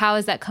way. How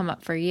has that come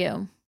up for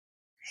you?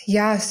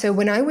 Yeah. So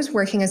when I was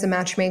working as a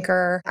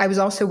matchmaker, I was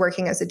also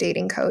working as a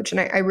dating coach. And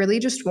I really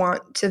just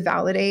want to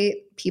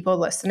validate people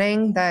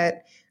listening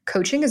that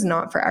coaching is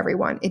not for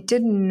everyone. It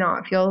did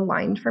not feel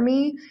aligned for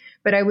me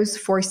but I was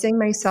forcing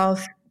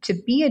myself to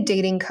be a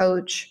dating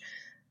coach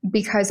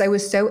because I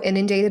was so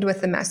inundated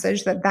with the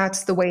message that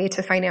that's the way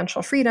to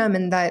financial freedom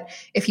and that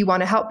if you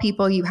want to help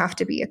people, you have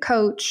to be a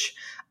coach.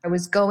 I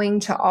was going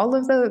to all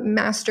of the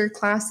master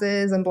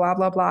classes and blah,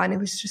 blah, blah. And it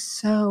was just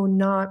so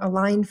not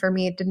aligned for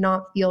me. It did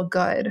not feel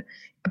good.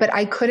 But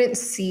I couldn't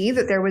see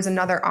that there was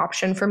another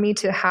option for me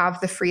to have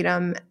the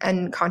freedom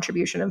and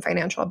contribution and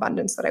financial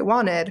abundance that I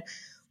wanted.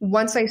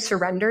 Once I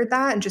surrendered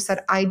that and just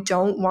said, I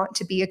don't want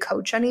to be a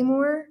coach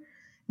anymore,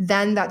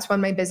 then that's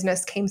when my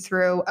business came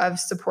through of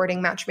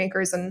supporting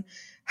matchmakers and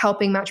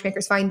helping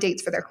matchmakers find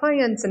dates for their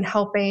clients and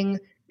helping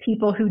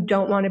people who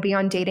don't want to be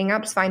on dating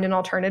apps find an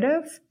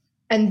alternative.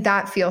 And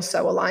that feels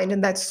so aligned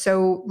and that's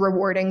so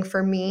rewarding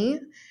for me.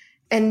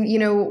 And,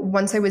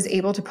 once I was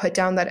able to put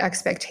down that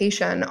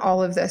expectation,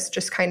 all of this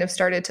just kind of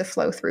started to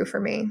flow through for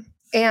me.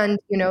 And,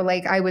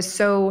 I was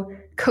so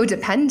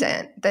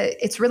codependent that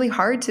it's really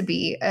hard to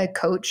be a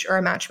coach or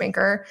a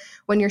matchmaker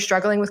when you're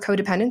struggling with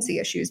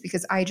codependency issues,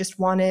 because I just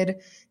wanted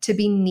to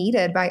be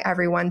needed by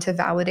everyone to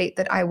validate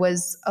that I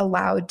was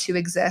allowed to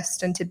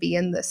exist and to be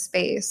in this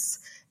space.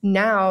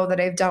 Now that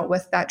I've dealt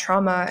with that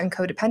trauma and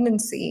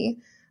codependency,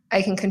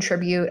 I can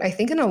contribute, I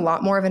think, in a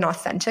lot more of an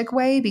authentic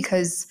way,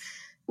 because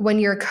when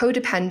you're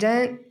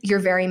codependent, you're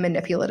very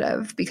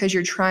manipulative because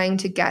you're trying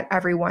to get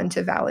everyone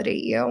to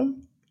validate you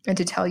and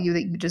to tell you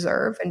that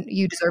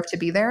you deserve to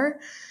be there.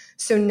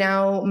 So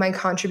now my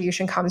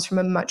contribution comes from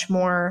a much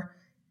more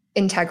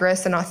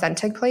integrous and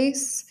authentic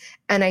place,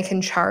 and I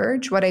can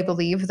charge what I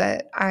believe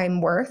that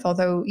I'm worth,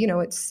 although,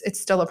 it's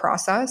still a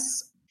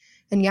process.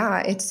 And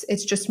yeah,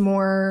 it's just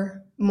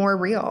more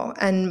real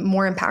and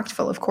more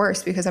impactful, of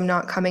course, because I'm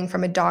not coming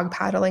from a dog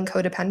paddling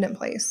codependent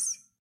place.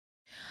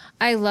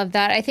 I love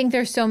that. I think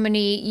there's so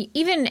many,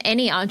 even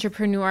any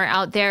entrepreneur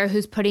out there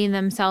who's putting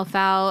themselves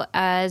out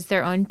as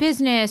their own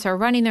business or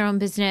running their own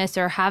business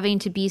or having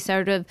to be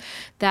sort of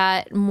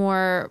that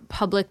more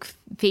public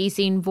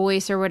facing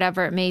voice or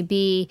whatever it may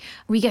be.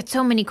 We get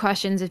so many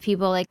questions of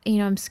people like,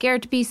 I'm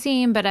scared to be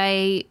seen, but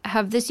I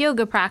have this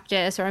yoga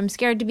practice, or I'm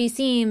scared to be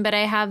seen, but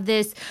I have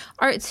this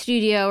art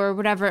studio, or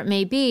whatever it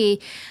may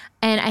be.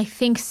 And I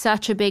think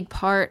such a big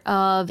part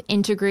of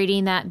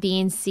integrating that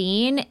being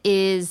seen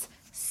is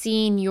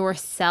seeing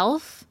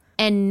yourself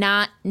and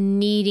not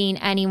needing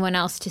anyone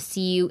else to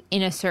see you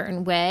in a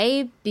certain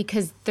way,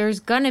 because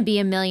there's going to be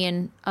a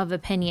million of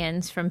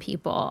opinions from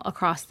people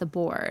across the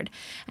board.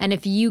 And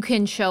if you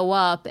can show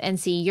up and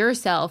see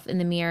yourself in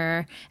the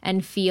mirror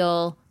and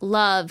feel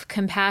love,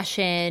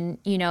 compassion,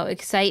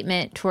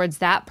 excitement towards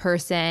that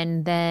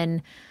person,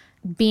 then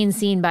being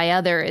seen by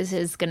others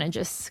is going to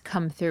just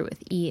come through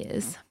with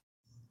ease.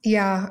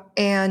 Yeah.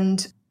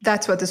 And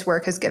that's what this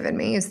work has given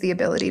me, is the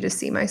ability to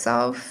see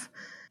myself.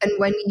 And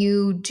when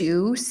you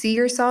do see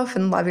yourself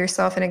and love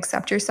yourself and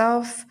accept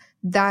yourself,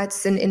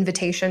 that's an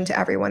invitation to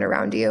everyone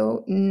around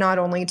you, not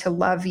only to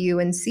love you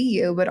and see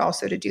you, but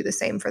also to do the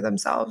same for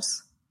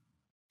themselves.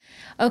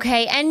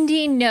 Okay,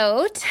 ending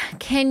note,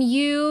 can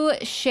you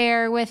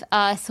share with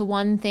us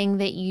one thing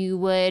that you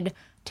would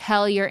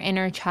tell your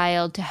inner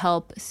child to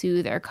help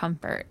soothe or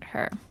comfort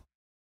her?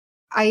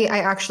 I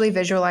actually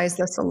visualize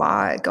this a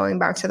lot, going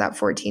back to that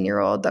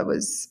 14-year-old that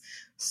was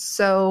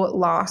so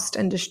lost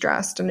and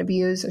distressed and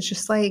abused. It's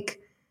just like,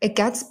 it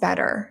gets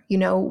better.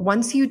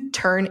 Once you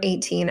turn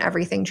 18,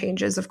 everything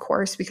changes, of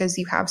course, because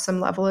you have some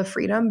level of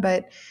freedom,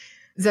 but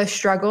the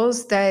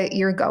struggles that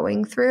you're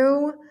going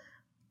through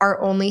are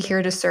only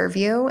here to serve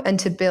you and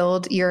to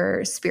build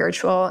your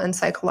spiritual and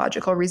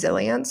psychological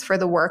resilience for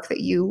the work that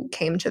you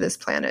came to this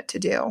planet to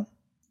do.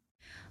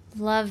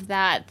 Love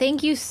that.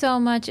 Thank you so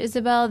much,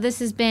 Isabel. This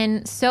has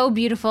been so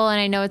beautiful, and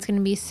I know it's going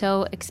to be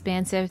so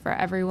expansive for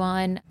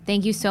everyone.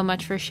 Thank you so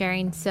much for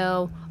sharing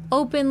so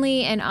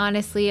openly and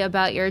honestly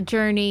about your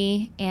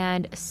journey,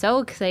 and so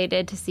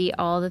excited to see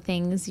all the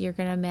things you're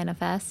going to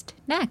manifest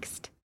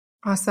next.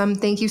 Awesome.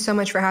 Thank you so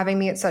much for having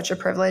me. It's such a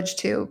privilege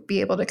to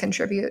be able to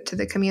contribute to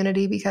the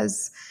community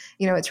because,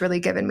 it's really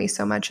given me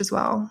so much as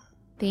well.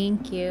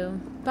 Thank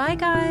you. Bye,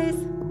 guys.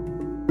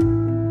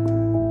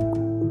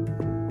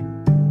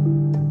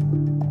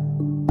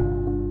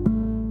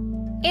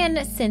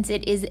 And since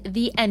it is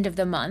the end of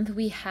the month,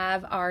 we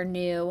have our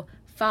new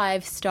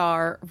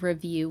 5-star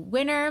review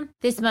winner.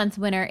 This month's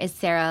winner is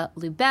Sarah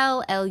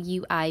Luibel,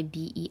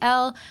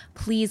 Luibel.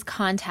 Please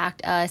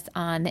contact us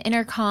on the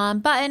intercom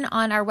button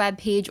on our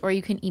webpage, or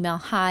you can email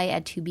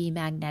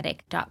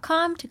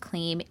hi@tobemagnetic.com to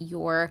claim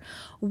your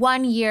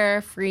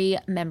 1-year free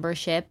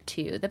membership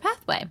to the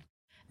Pathway.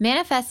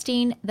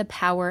 Manifesting the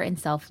Power in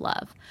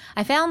Self-Love.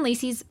 I found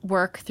Lacey's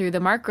work through the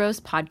Mark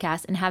Gross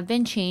podcast and have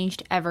been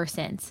changed ever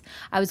since.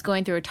 I was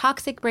going through a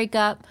toxic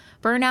breakup,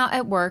 burnout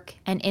at work,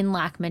 and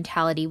in-lack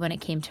mentality when it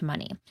came to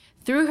money.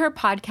 Through her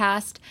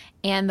podcast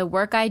and the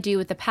work I do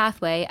with the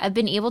Pathway, I've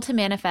been able to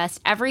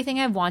manifest everything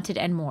I've wanted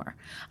and more.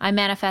 I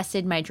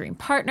manifested my dream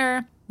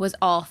partner, was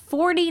all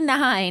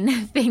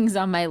 49 things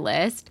on my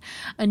list,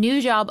 a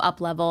new job up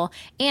level,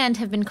 and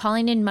have been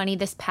calling in money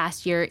this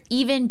past year,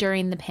 even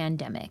during the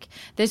pandemic.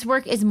 This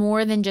work is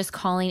more than just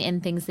calling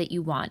in things that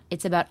you want.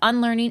 It's about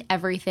unlearning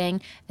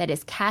everything that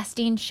is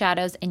casting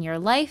shadows in your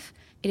life.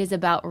 It is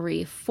about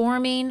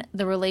reforming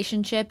the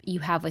relationship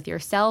you have with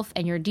yourself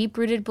and your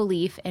deep-rooted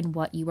belief in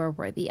what you are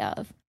worthy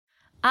of.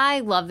 I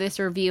love this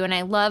review, and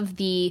I love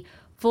the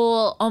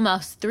full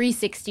almost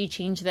 360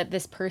 change that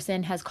this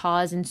person has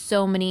caused in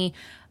so many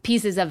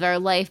pieces of their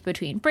life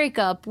between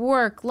breakup,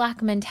 work,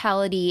 lack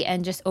mentality,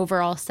 and just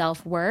overall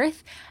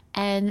self-worth,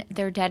 and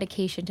their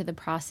dedication to the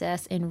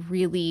process and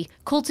really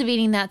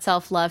cultivating that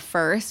self-love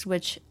first,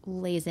 which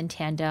lays in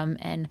tandem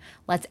and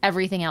lets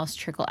everything else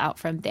trickle out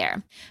from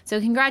there. So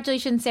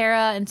congratulations,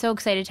 Sarah. I'm so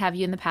excited to have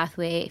you in the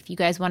pathway. If you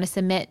guys want to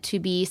submit to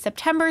be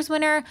September's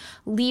winner,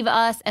 leave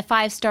us a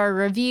 5-star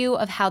review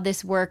of how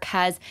this work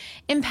has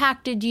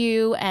impacted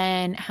you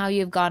and how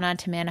you've gone on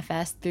to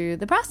manifest through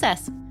the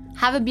process.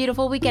 Have a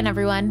beautiful weekend,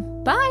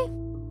 everyone. Bye.